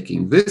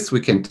taking this, we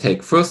can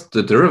take first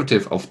the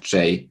derivative of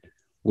j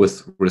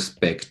with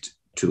respect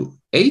to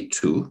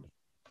A2.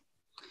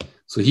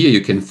 So here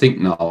you can think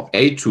now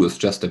A2 is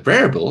just a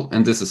variable,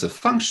 and this is a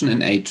function in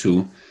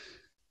A2.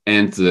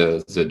 And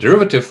the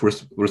derivative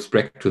with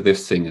respect to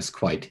this thing is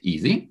quite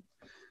easy,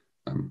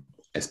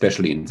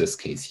 especially in this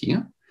case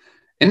here.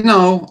 And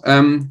now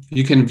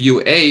you can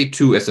view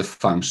A2 as a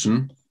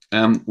function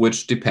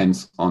which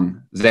depends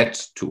on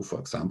Z2, for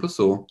example.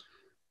 So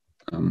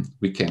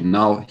we can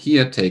now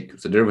here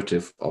take the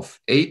derivative of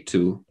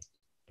A2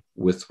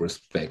 with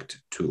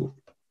respect to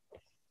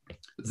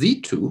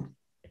Z2.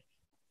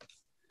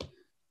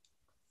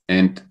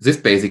 And this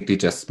basically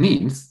just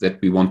means that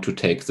we want to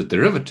take the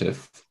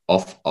derivative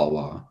of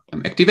our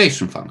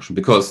activation function,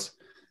 because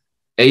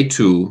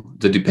A2,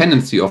 the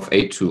dependency of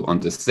A2 on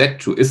this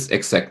Z2 is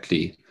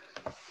exactly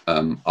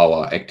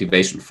our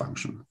activation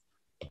function.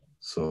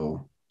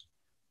 So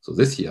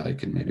this here I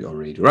can maybe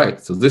already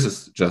write. So this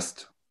is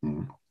just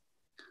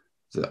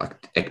the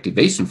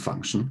activation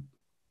function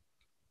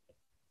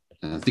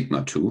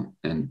sigma 2,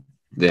 and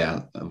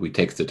there we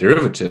take the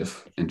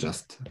derivative and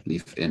just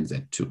leave in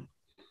Z2.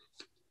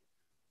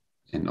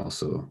 And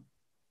also,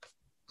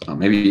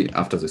 maybe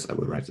after this I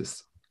will write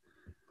this.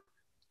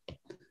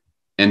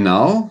 And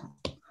now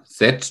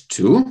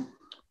Z2,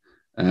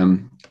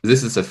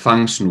 this is a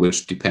function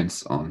which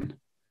depends on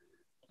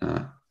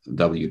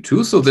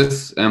W2. So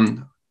this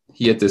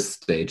here at this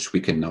stage,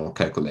 we can now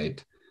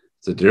calculate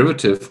the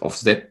derivative of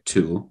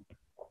Z2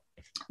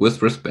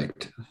 with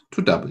respect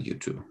to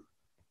W2.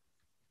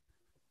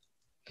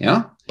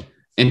 Yeah,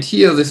 and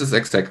here this is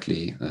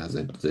exactly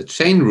the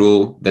chain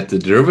rule that the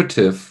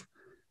derivative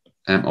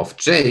of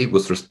J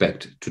with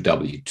respect to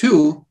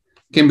W2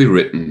 can be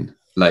written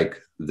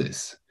like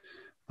this.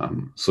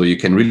 So you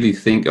can really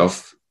think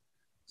of,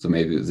 so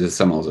maybe this is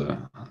some of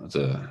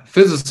the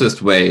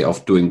physicist way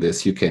of doing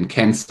this. You can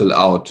cancel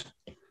out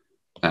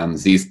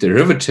these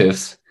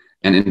derivatives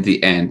and in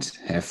the end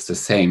have the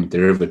same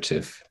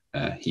derivative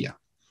here.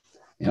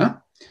 Yeah,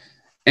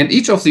 and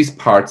each of these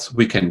parts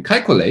we can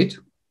calculate.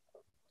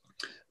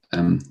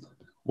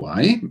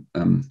 Why?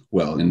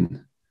 Well,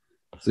 in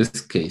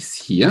this case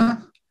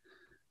here,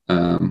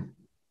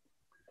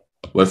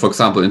 well, for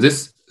example, in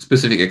this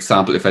specific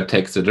example, if I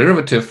take the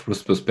derivative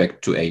with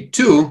respect to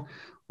A2,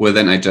 well,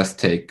 then I just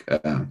take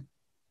the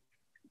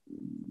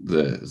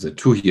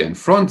 2 here in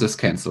front. This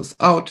cancels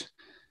out.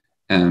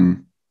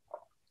 And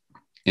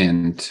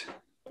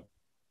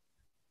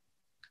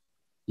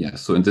yeah,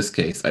 so in this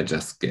case, I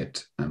just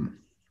get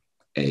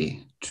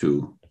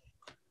A2.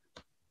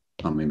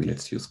 Or maybe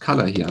let's use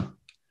color here.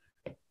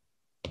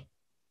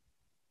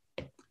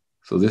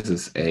 So this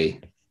is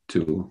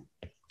A2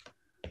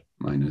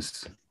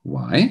 minus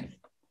Y.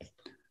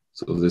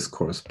 So this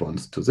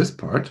corresponds to this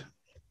part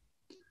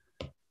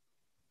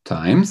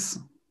times.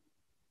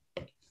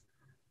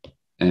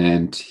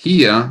 And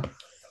here,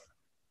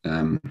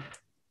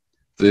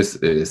 this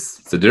is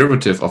the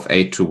derivative of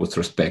A2 with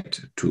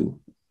respect to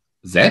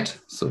Z.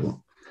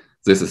 So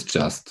this is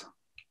just,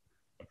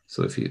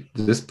 so if you,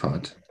 this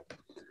part,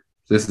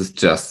 this is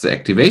just the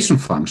activation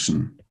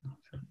function,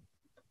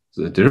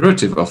 the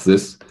derivative of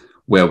this,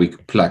 where we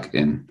plug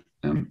in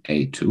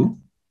Z2,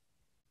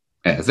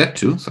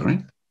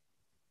 sorry.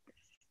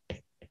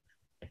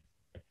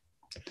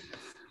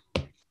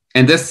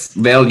 And this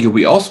value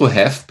we also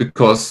have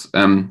because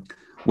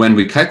when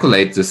we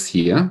calculate this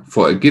here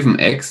for a given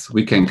x,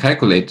 we can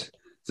calculate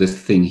this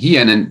thing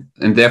here,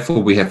 and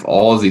therefore we have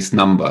all these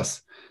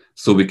numbers.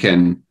 So we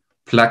can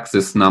plug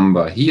this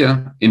number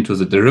here into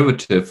the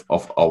derivative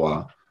of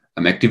our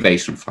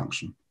activation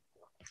function.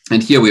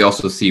 And here we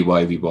also see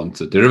why we want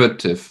the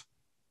derivative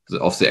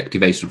of the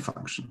activation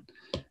function.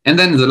 And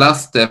then the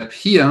last step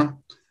here,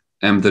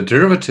 the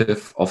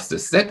derivative of the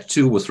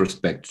Z2 with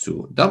respect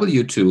to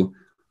W2,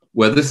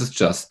 well, this is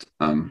just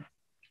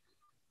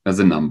as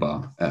a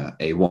number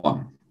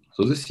A1.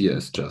 So this here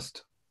is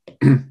just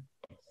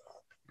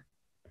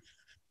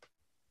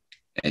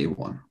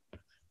A1.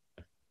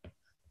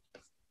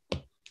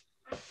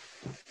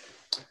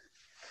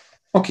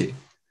 Okay,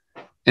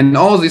 and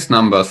all these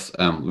numbers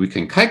we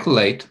can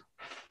calculate,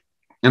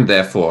 and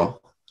therefore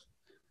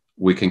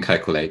we can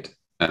calculate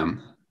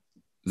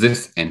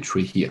this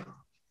entry here.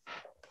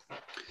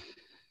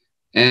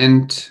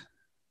 And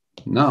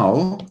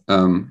now,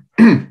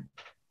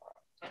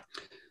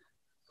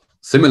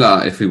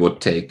 similar if we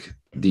would take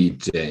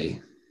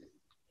dj,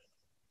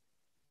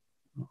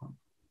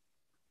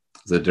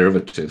 the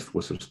derivative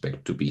with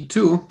respect to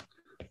B2,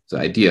 the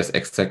idea is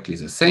exactly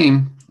the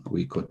same.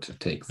 We could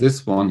take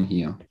this one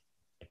here,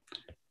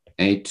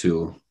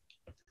 A2,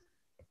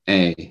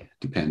 A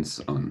depends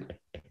on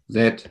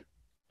Z,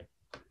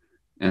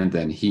 and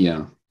then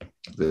here,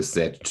 the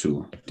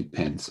Z2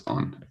 depends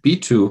on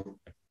B2.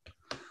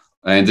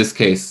 In this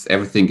case,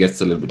 everything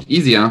gets a little bit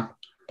easier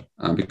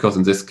because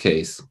in this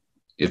case,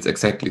 it's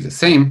exactly the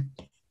same.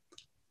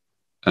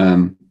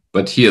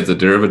 But here, the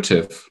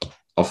derivative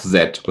of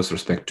Z with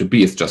respect to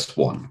B is just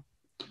 1.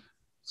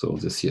 So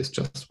this here is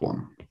just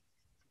 1.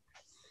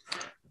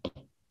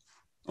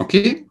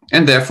 Okay,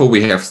 and therefore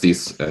we have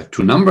these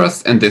two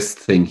numbers, and this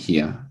thing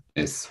here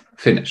is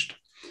finished.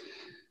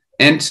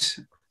 And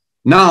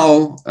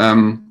now,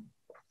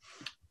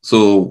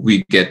 so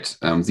we get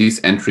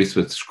these entries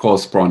which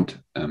correspond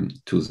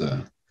to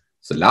the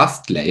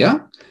last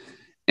layer.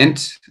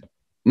 And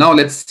now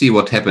let's see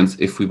what happens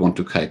if we want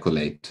to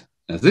calculate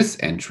this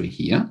entry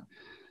here.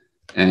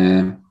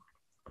 And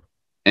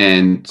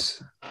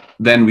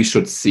then we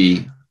should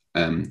see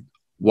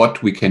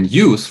what we can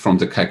use from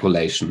the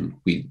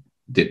calculation we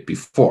did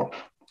before,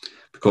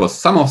 because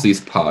some of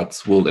these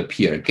parts will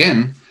appear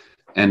again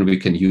and we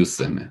can use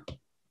them.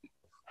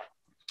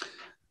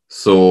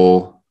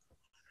 So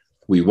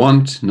we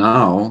want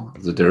now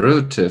the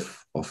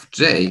derivative of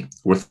J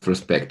with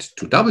respect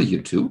to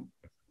W2.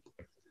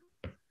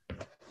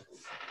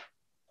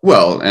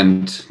 Well,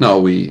 and now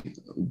we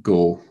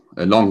go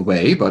a long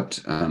way, but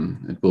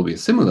it will be a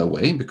similar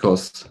way,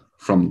 because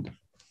from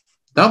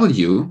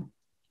W,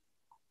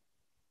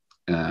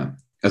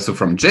 so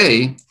from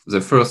J, the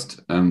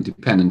first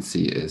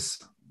dependency is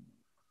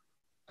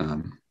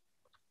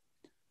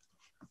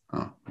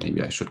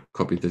maybe I should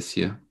copy this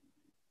here.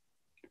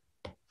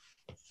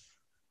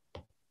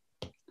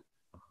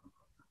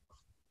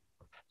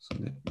 So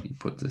let me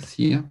put this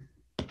here.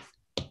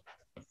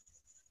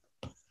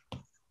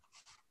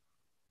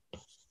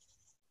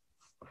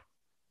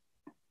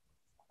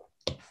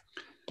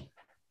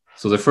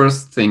 So the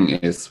first thing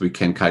is we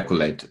can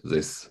calculate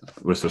this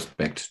with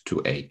respect to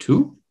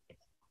A2.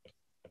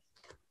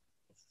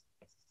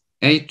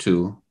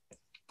 A2,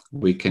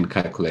 we can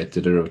calculate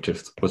the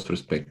derivatives with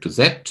respect to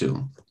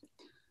Z2.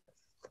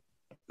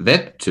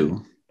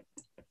 Z2,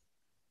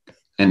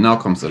 and now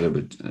comes a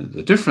little bit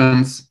the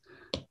difference.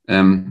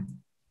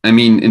 I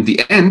mean, in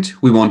the end,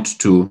 we want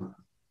to,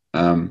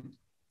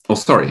 oh,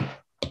 sorry,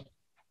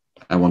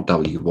 I want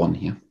W1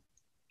 here.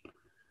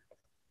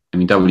 I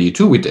mean,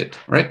 W2 we did,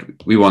 right?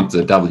 We want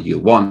the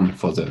W1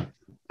 for the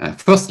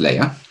first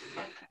layer.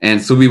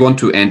 And so we want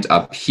to end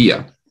up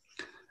here.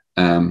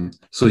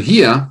 So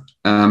here,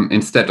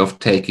 instead of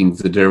taking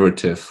the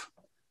derivative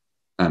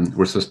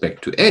with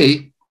respect to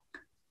A,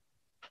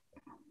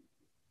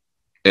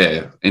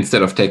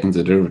 instead of taking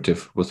the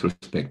derivative with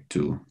respect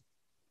to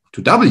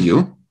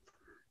W,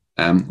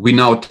 we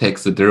now take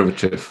the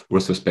derivative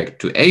with respect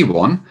to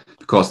A1,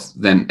 because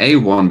then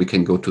A1 we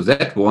can go to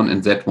Z1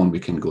 and Z1 we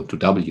can go to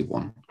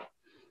W1.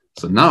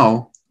 So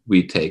now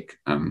we take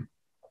the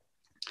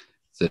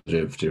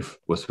derivative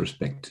with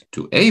respect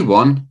to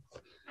A1,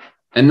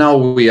 and now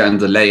we are in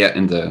the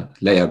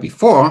layer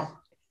before,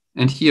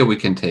 and here we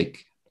can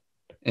take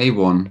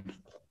A1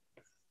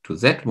 to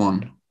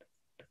Z1,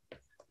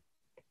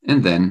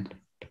 and then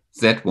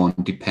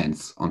Z1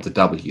 depends on the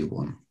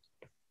W1.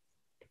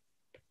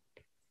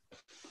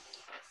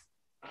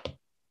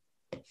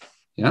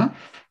 Yeah,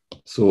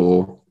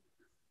 so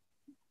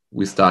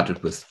we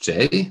started with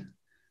J,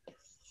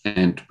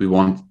 and we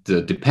want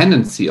the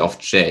dependency of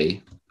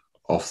J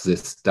of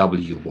this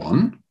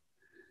W1.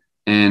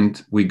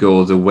 And we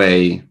go the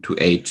way to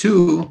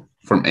A2,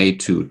 from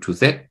A2 to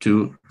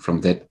Z2,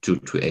 from Z2 to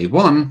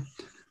A1,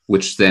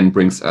 which then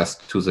brings us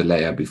to the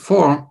layer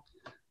before.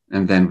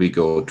 And then we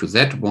go to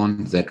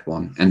Z1,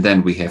 Z1, and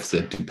then we have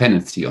the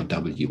dependency on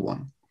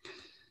W1.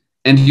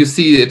 And you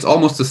see it's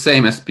almost the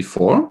same as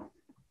before.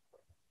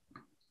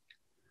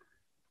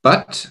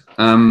 But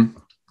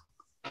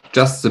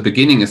just the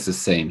beginning is the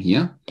same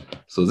here.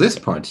 So this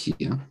part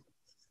here,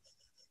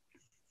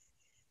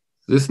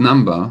 this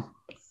number,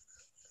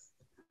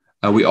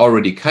 we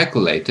already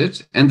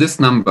calculated, and this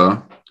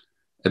number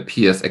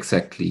appears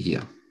exactly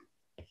here.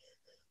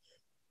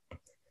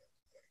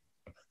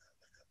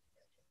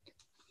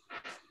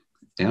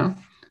 Yeah,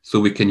 so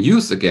we can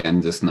use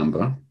again this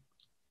number,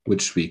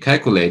 which we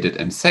calculated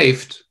and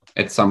saved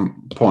at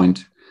some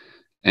point,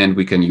 and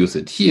we can use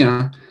it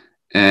here.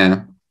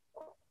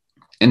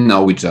 And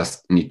now we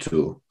just need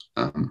to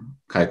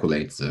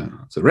calculate the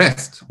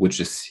rest, which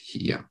is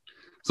here.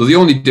 So the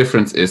only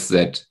difference is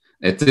that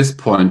at this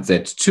point,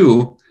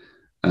 Z2,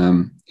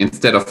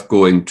 instead of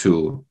going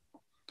to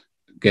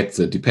get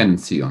the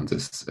dependency on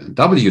this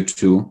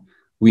W2,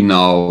 we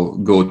now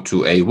go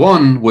to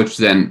A1, which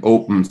then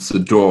opens the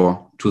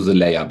door to the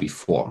layer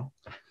before.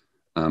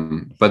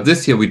 But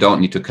this here, we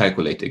don't need to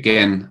calculate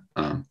again.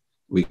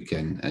 We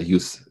can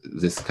use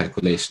this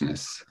calculation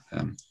as,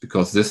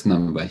 because this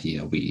number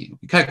here we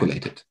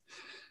calculated.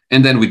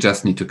 And then we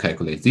just need to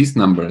calculate these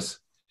numbers.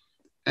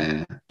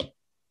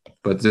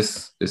 But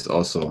this is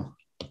also,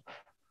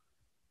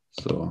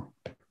 so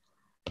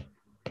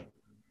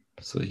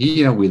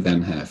here we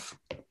then have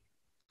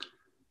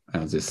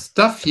this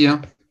stuff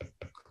here,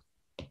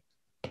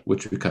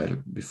 which we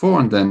calculated before,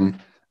 and then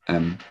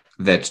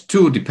that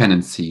 2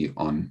 dependency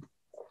on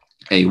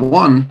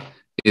A1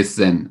 is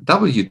then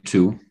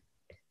W2.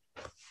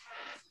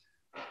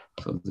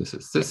 So this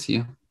is this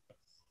here.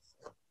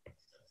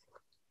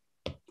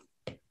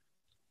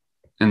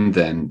 And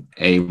then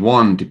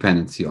A1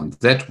 dependency on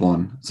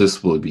Z1,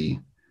 this will be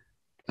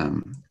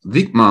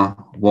sigma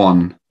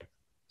 1,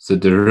 the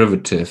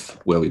derivative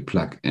where we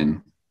plug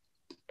in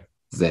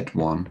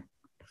Z1.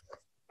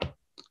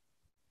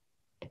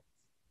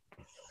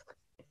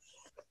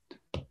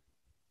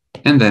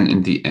 And then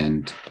in the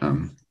end,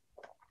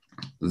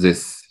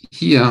 this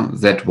here,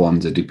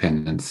 Z1, the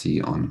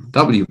dependency on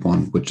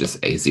W1, which is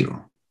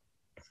A0.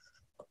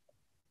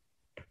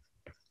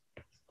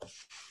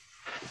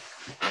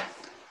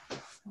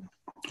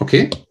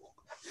 Okay,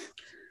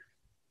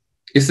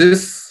 is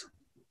this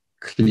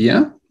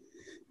clear?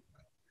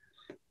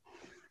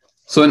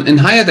 So in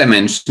higher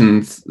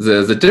dimensions,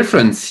 the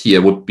difference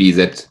here would be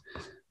that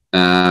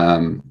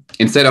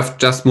instead of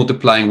just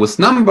multiplying with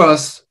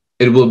numbers,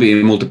 it will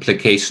be a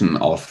multiplication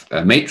of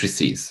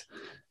matrices.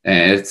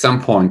 At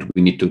some point,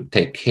 we need to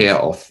take care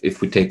of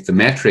if we take the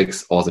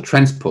matrix or the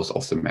transpose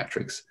of the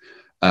matrix.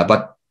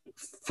 But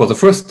for the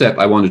first step,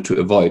 I wanted to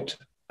avoid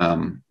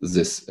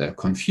this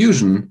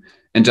confusion,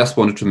 and just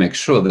wanted to make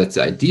sure that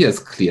the idea is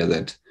clear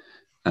that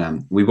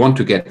we want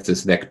to get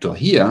this vector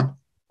here.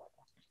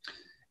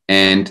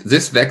 And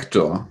this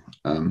vector,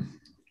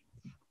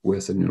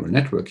 where's the neural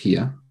network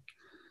here?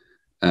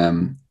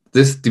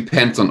 this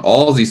depends on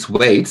all these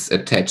weights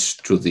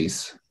attached to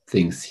these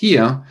things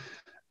here.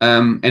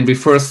 And we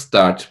first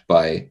start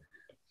by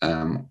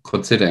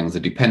considering the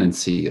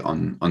dependency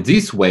on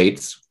these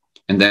weights,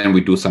 and then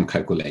we do some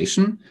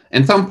calculation.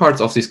 And some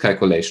parts of this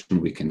calculation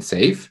we can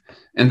save.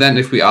 And then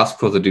if we ask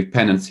for the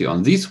dependency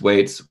on these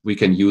weights, we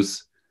can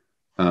use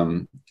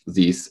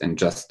these and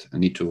just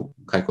need to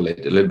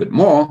calculate a little bit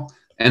more.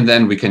 And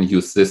then we can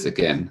use this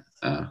again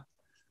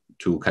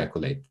to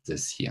calculate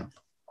this here.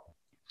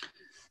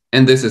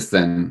 And this is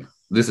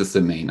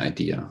the main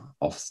idea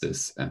of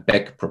this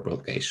back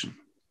propagation.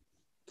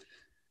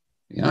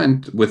 Yeah,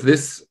 and with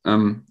this,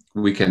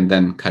 we can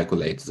then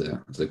calculate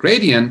the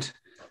gradient,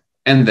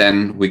 and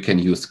then we can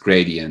use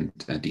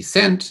gradient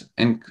descent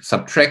and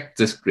subtract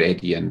this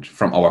gradient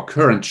from our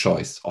current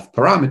choice of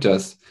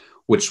parameters,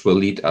 which will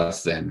lead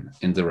us then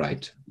in the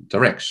right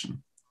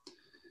direction.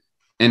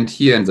 And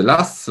here in the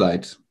last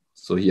slide,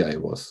 so here I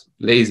was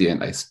lazy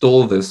and I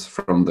stole this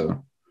from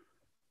the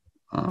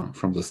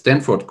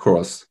Stanford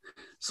course.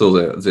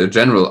 So the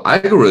general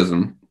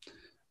algorithm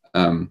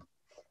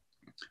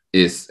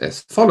is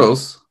as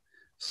follows.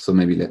 So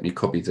maybe let me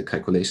copy the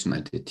calculation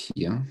I did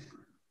here.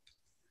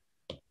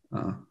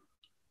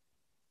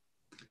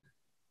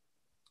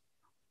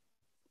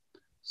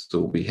 So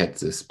we had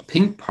this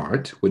pink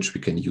part, which we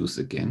can use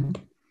again.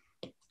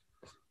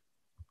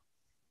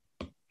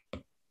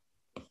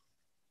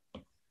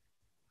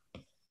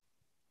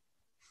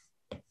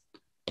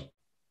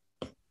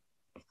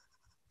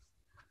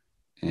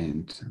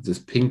 And this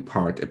pink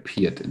part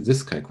appeared in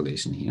this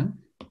calculation here.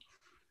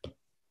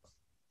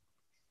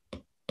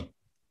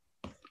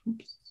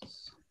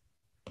 Oops.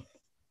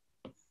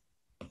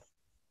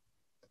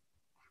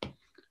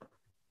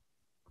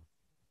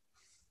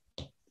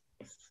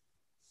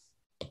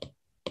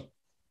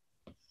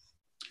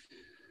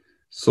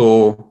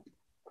 So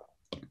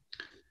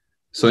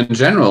in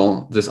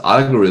general, this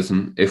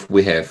algorithm, if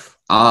we have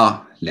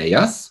R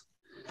layers,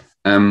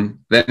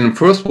 then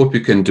first what we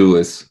can do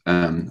is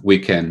we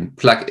can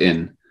plug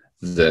in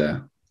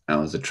the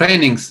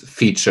trainings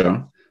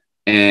feature.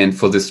 And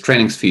for this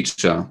trainings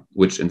feature,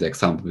 which in the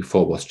example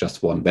before was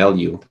just one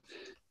value,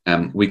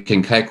 we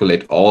can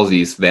calculate all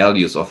these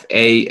values of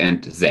A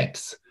and Z.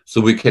 So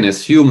we can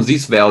assume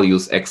these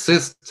values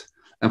exist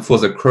for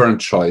the current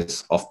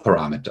choice of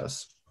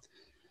parameters.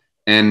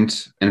 And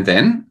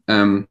then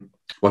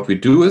what we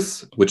do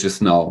is, which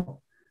is now,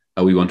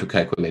 we want to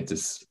calculate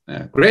this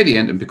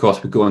gradient. And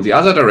because we go in the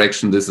other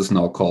direction, this is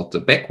now called the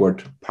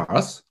backward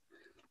path.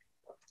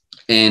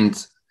 And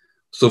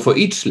so for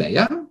each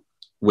layer,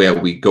 where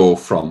we go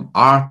from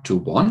R to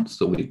 1,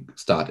 so we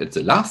start at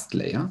the last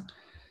layer,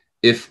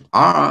 if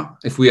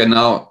we are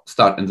now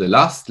start in the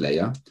last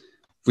layer,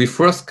 we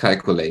first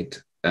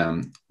calculate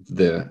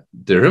the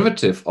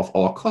derivative of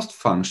our cost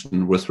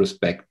function with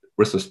respect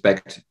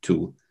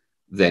to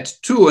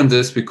Z2, and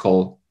this we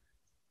call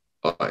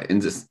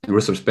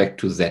with respect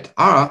to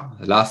ZR,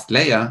 the last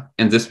layer,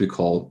 and this we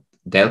call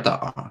delta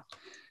R.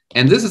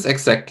 And this is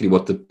exactly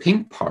what the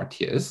pink part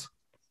here is.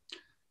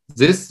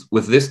 This,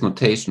 with this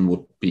notation,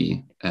 would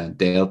be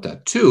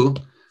delta 2,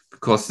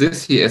 because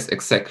this here is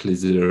exactly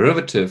the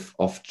derivative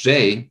of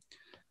J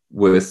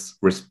with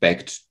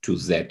respect to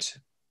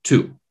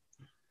Z2.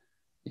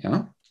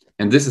 Yeah,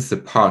 and this is the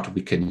part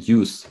we can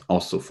use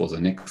also for the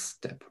next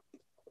step.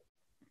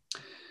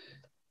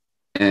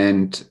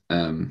 And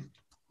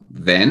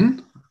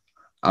then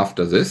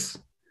after this,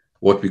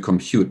 what we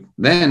compute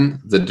then,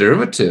 the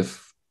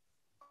derivative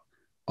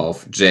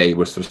of J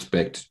with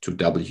respect to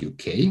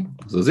WK.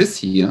 So this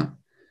here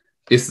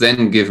is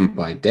then given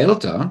by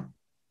delta,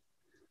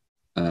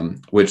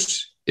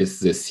 which is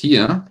this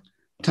here,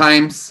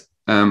 times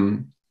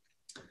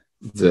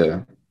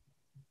the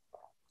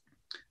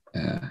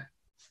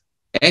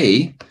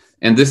A,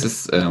 and this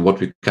is what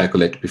we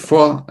calculated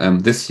before.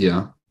 This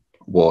here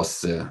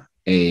was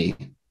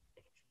A1.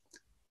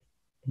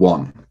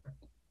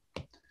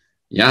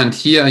 Yeah, and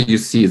here you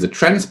see the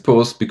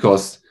transpose,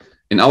 because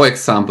in our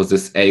example,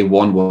 this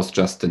A1 was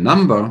just a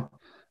number,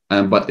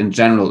 but in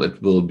general,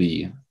 it will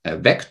be a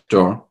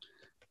vector,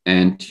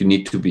 and you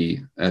need to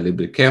be a little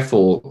bit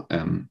careful.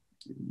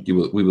 We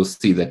will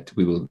see that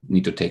we will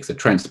need to take the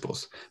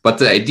transpose. But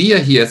the idea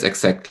here is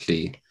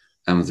exactly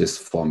this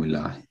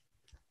formula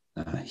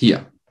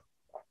here.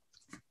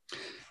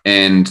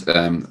 And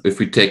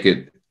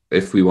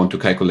if we want to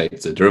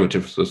calculate the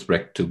derivative with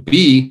respect to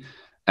B,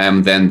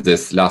 then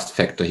this last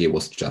factor here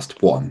was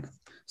just 1.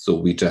 So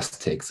we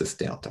just take this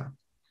delta.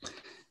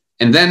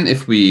 And then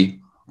if we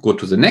go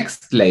to the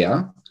next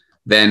layer,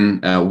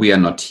 then we are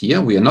not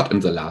here. We are not in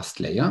the last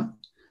layer.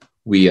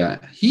 We are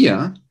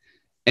here.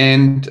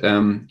 And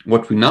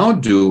what we now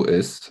do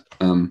is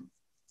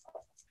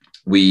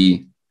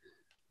we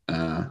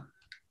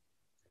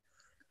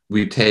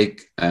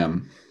take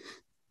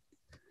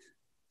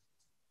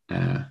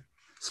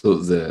so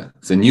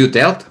the new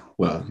delta,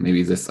 well,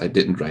 maybe this I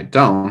didn't write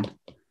down,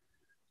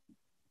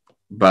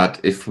 but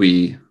if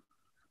we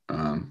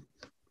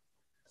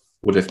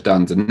would have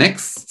done the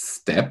next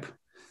step,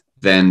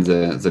 then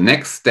the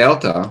next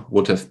delta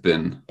would have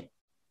been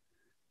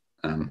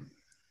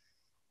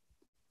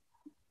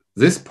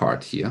this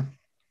part here,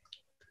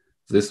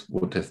 this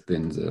would have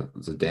been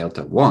the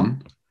delta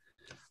 1,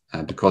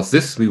 because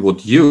this we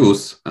would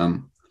use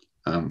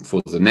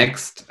for the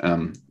next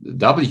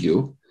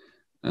W,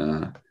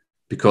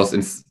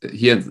 because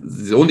here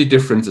the only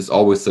difference is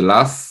always the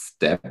last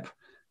step.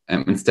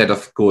 Instead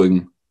of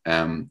going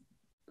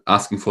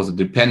asking for the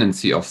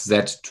dependency of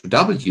Z to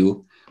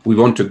W, we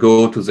want to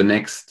go to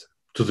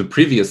the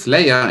previous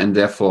layer, and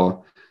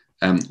therefore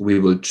we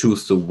will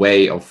choose the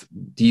way of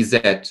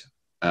dz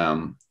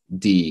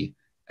dA.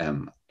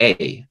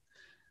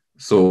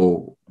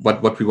 So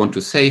what we want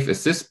to save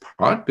is this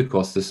part,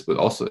 because this will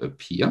also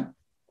appear.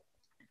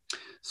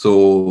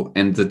 So,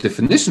 and the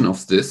definition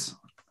of this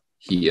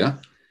here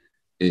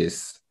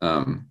is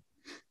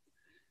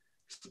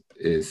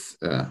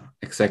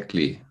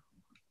exactly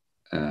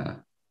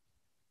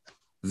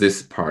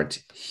this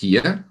part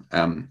here,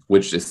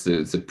 which is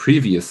the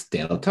previous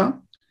delta.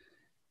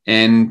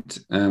 And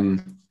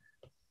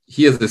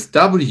here this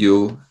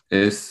W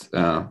is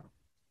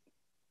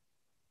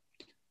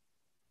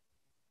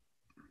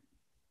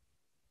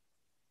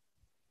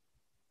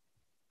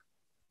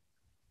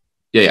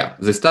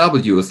this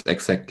W is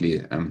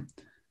exactly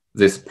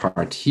this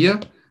part here,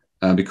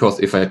 because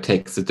if I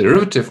take the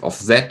derivative of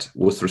Z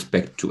with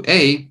respect to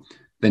A,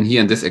 then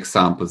here in this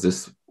example,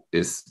 this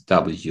is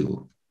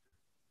W1,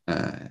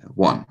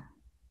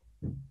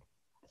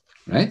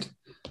 right?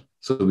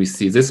 So we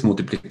see this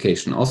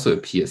multiplication also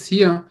appears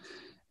here.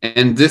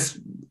 And this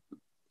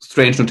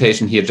strange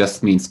notation here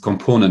just means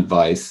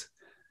component-wise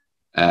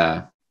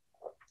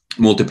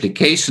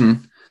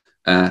multiplication.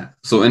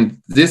 So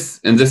in this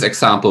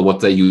example, what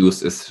they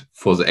use is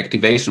for the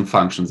activation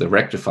function, the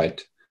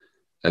rectified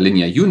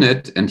linear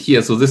unit. And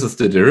here, so this is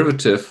the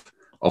derivative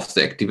of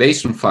the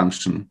activation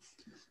function,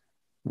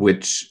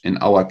 which in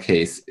our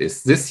case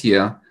is this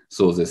here.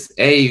 So this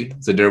A,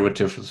 the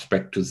derivative with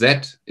respect to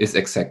Z, is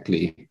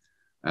exactly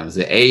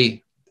the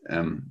A,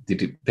 the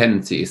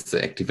dependency is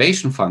the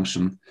activation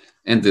function,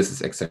 and this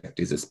is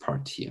exactly this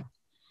part here.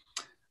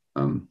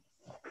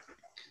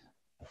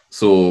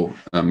 So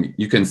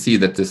you can see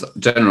that this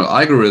general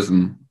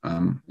algorithm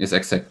is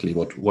exactly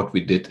what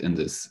we did in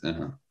this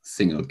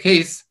single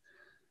case,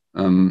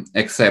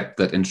 except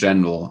that in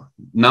general,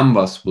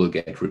 numbers will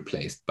get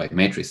replaced by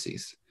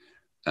matrices.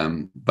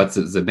 But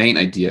the main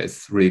idea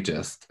is really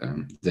just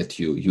that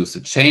you use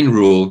the chain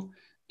rule.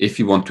 If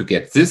you want to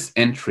get this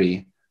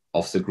entry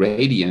of the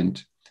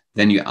gradient,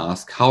 then you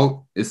ask,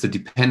 how is the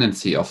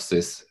dependency of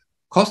this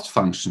cost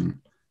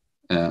function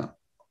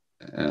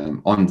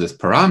on this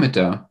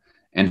parameter?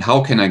 And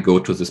how can I go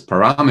to this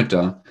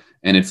parameter?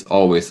 And it's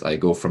always, I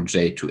go from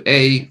J to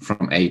A,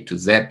 from A to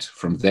Z,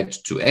 from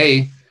Z to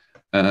A,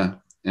 and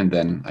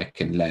then I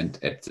can land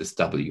at this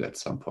W at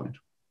some point.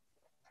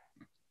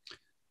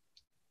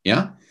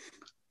 Yeah?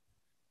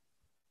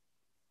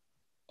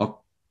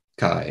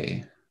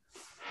 Okay.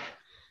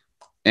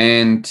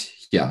 And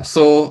yeah,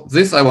 so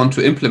this I want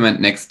to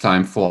implement next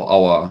time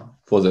for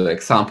the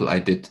example I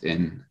did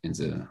in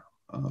the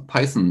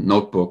Python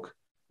notebook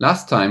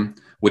last time,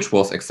 which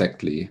was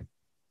exactly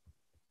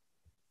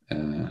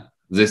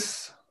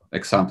this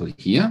example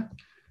here.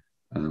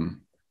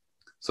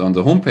 So on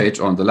the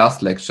homepage, on the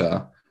last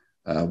lecture,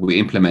 we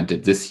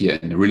implemented this here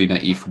in a really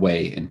naive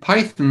way in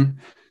Python.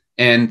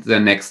 And the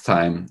next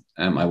time,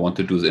 I want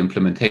to do the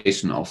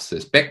implementation of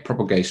this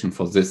backpropagation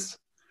for this,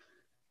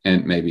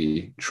 and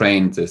maybe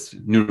train this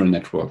neural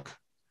network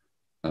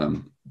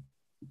on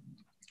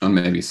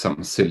maybe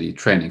some silly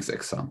trainings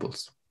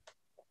examples.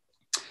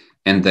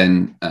 And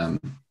then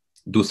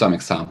do some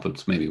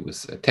examples, maybe with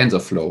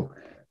TensorFlow,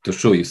 to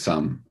show you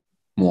some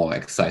more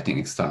exciting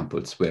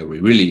examples where we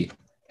really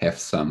have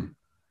some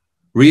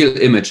real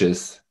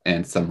images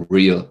and some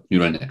real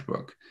neural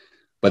network.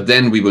 But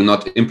then we will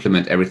not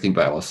implement everything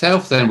by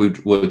ourselves. Then we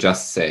will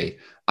just say,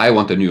 I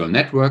want a neural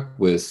network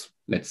with,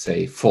 let's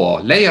say,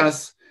 4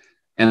 layers.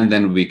 And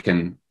then we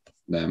can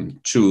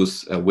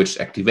choose which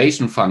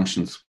activation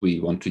functions we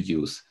want to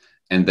use.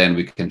 And then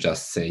we can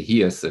just say,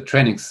 here's the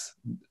training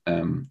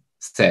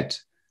set,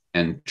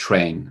 and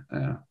train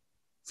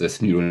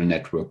this neural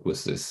network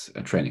with this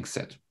training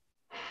set.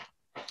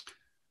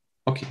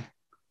 Okay.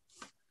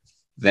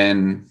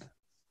 Then,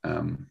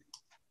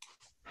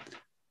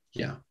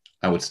 yeah,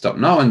 I would stop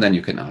now, and then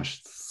you can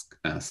ask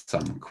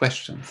some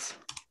questions.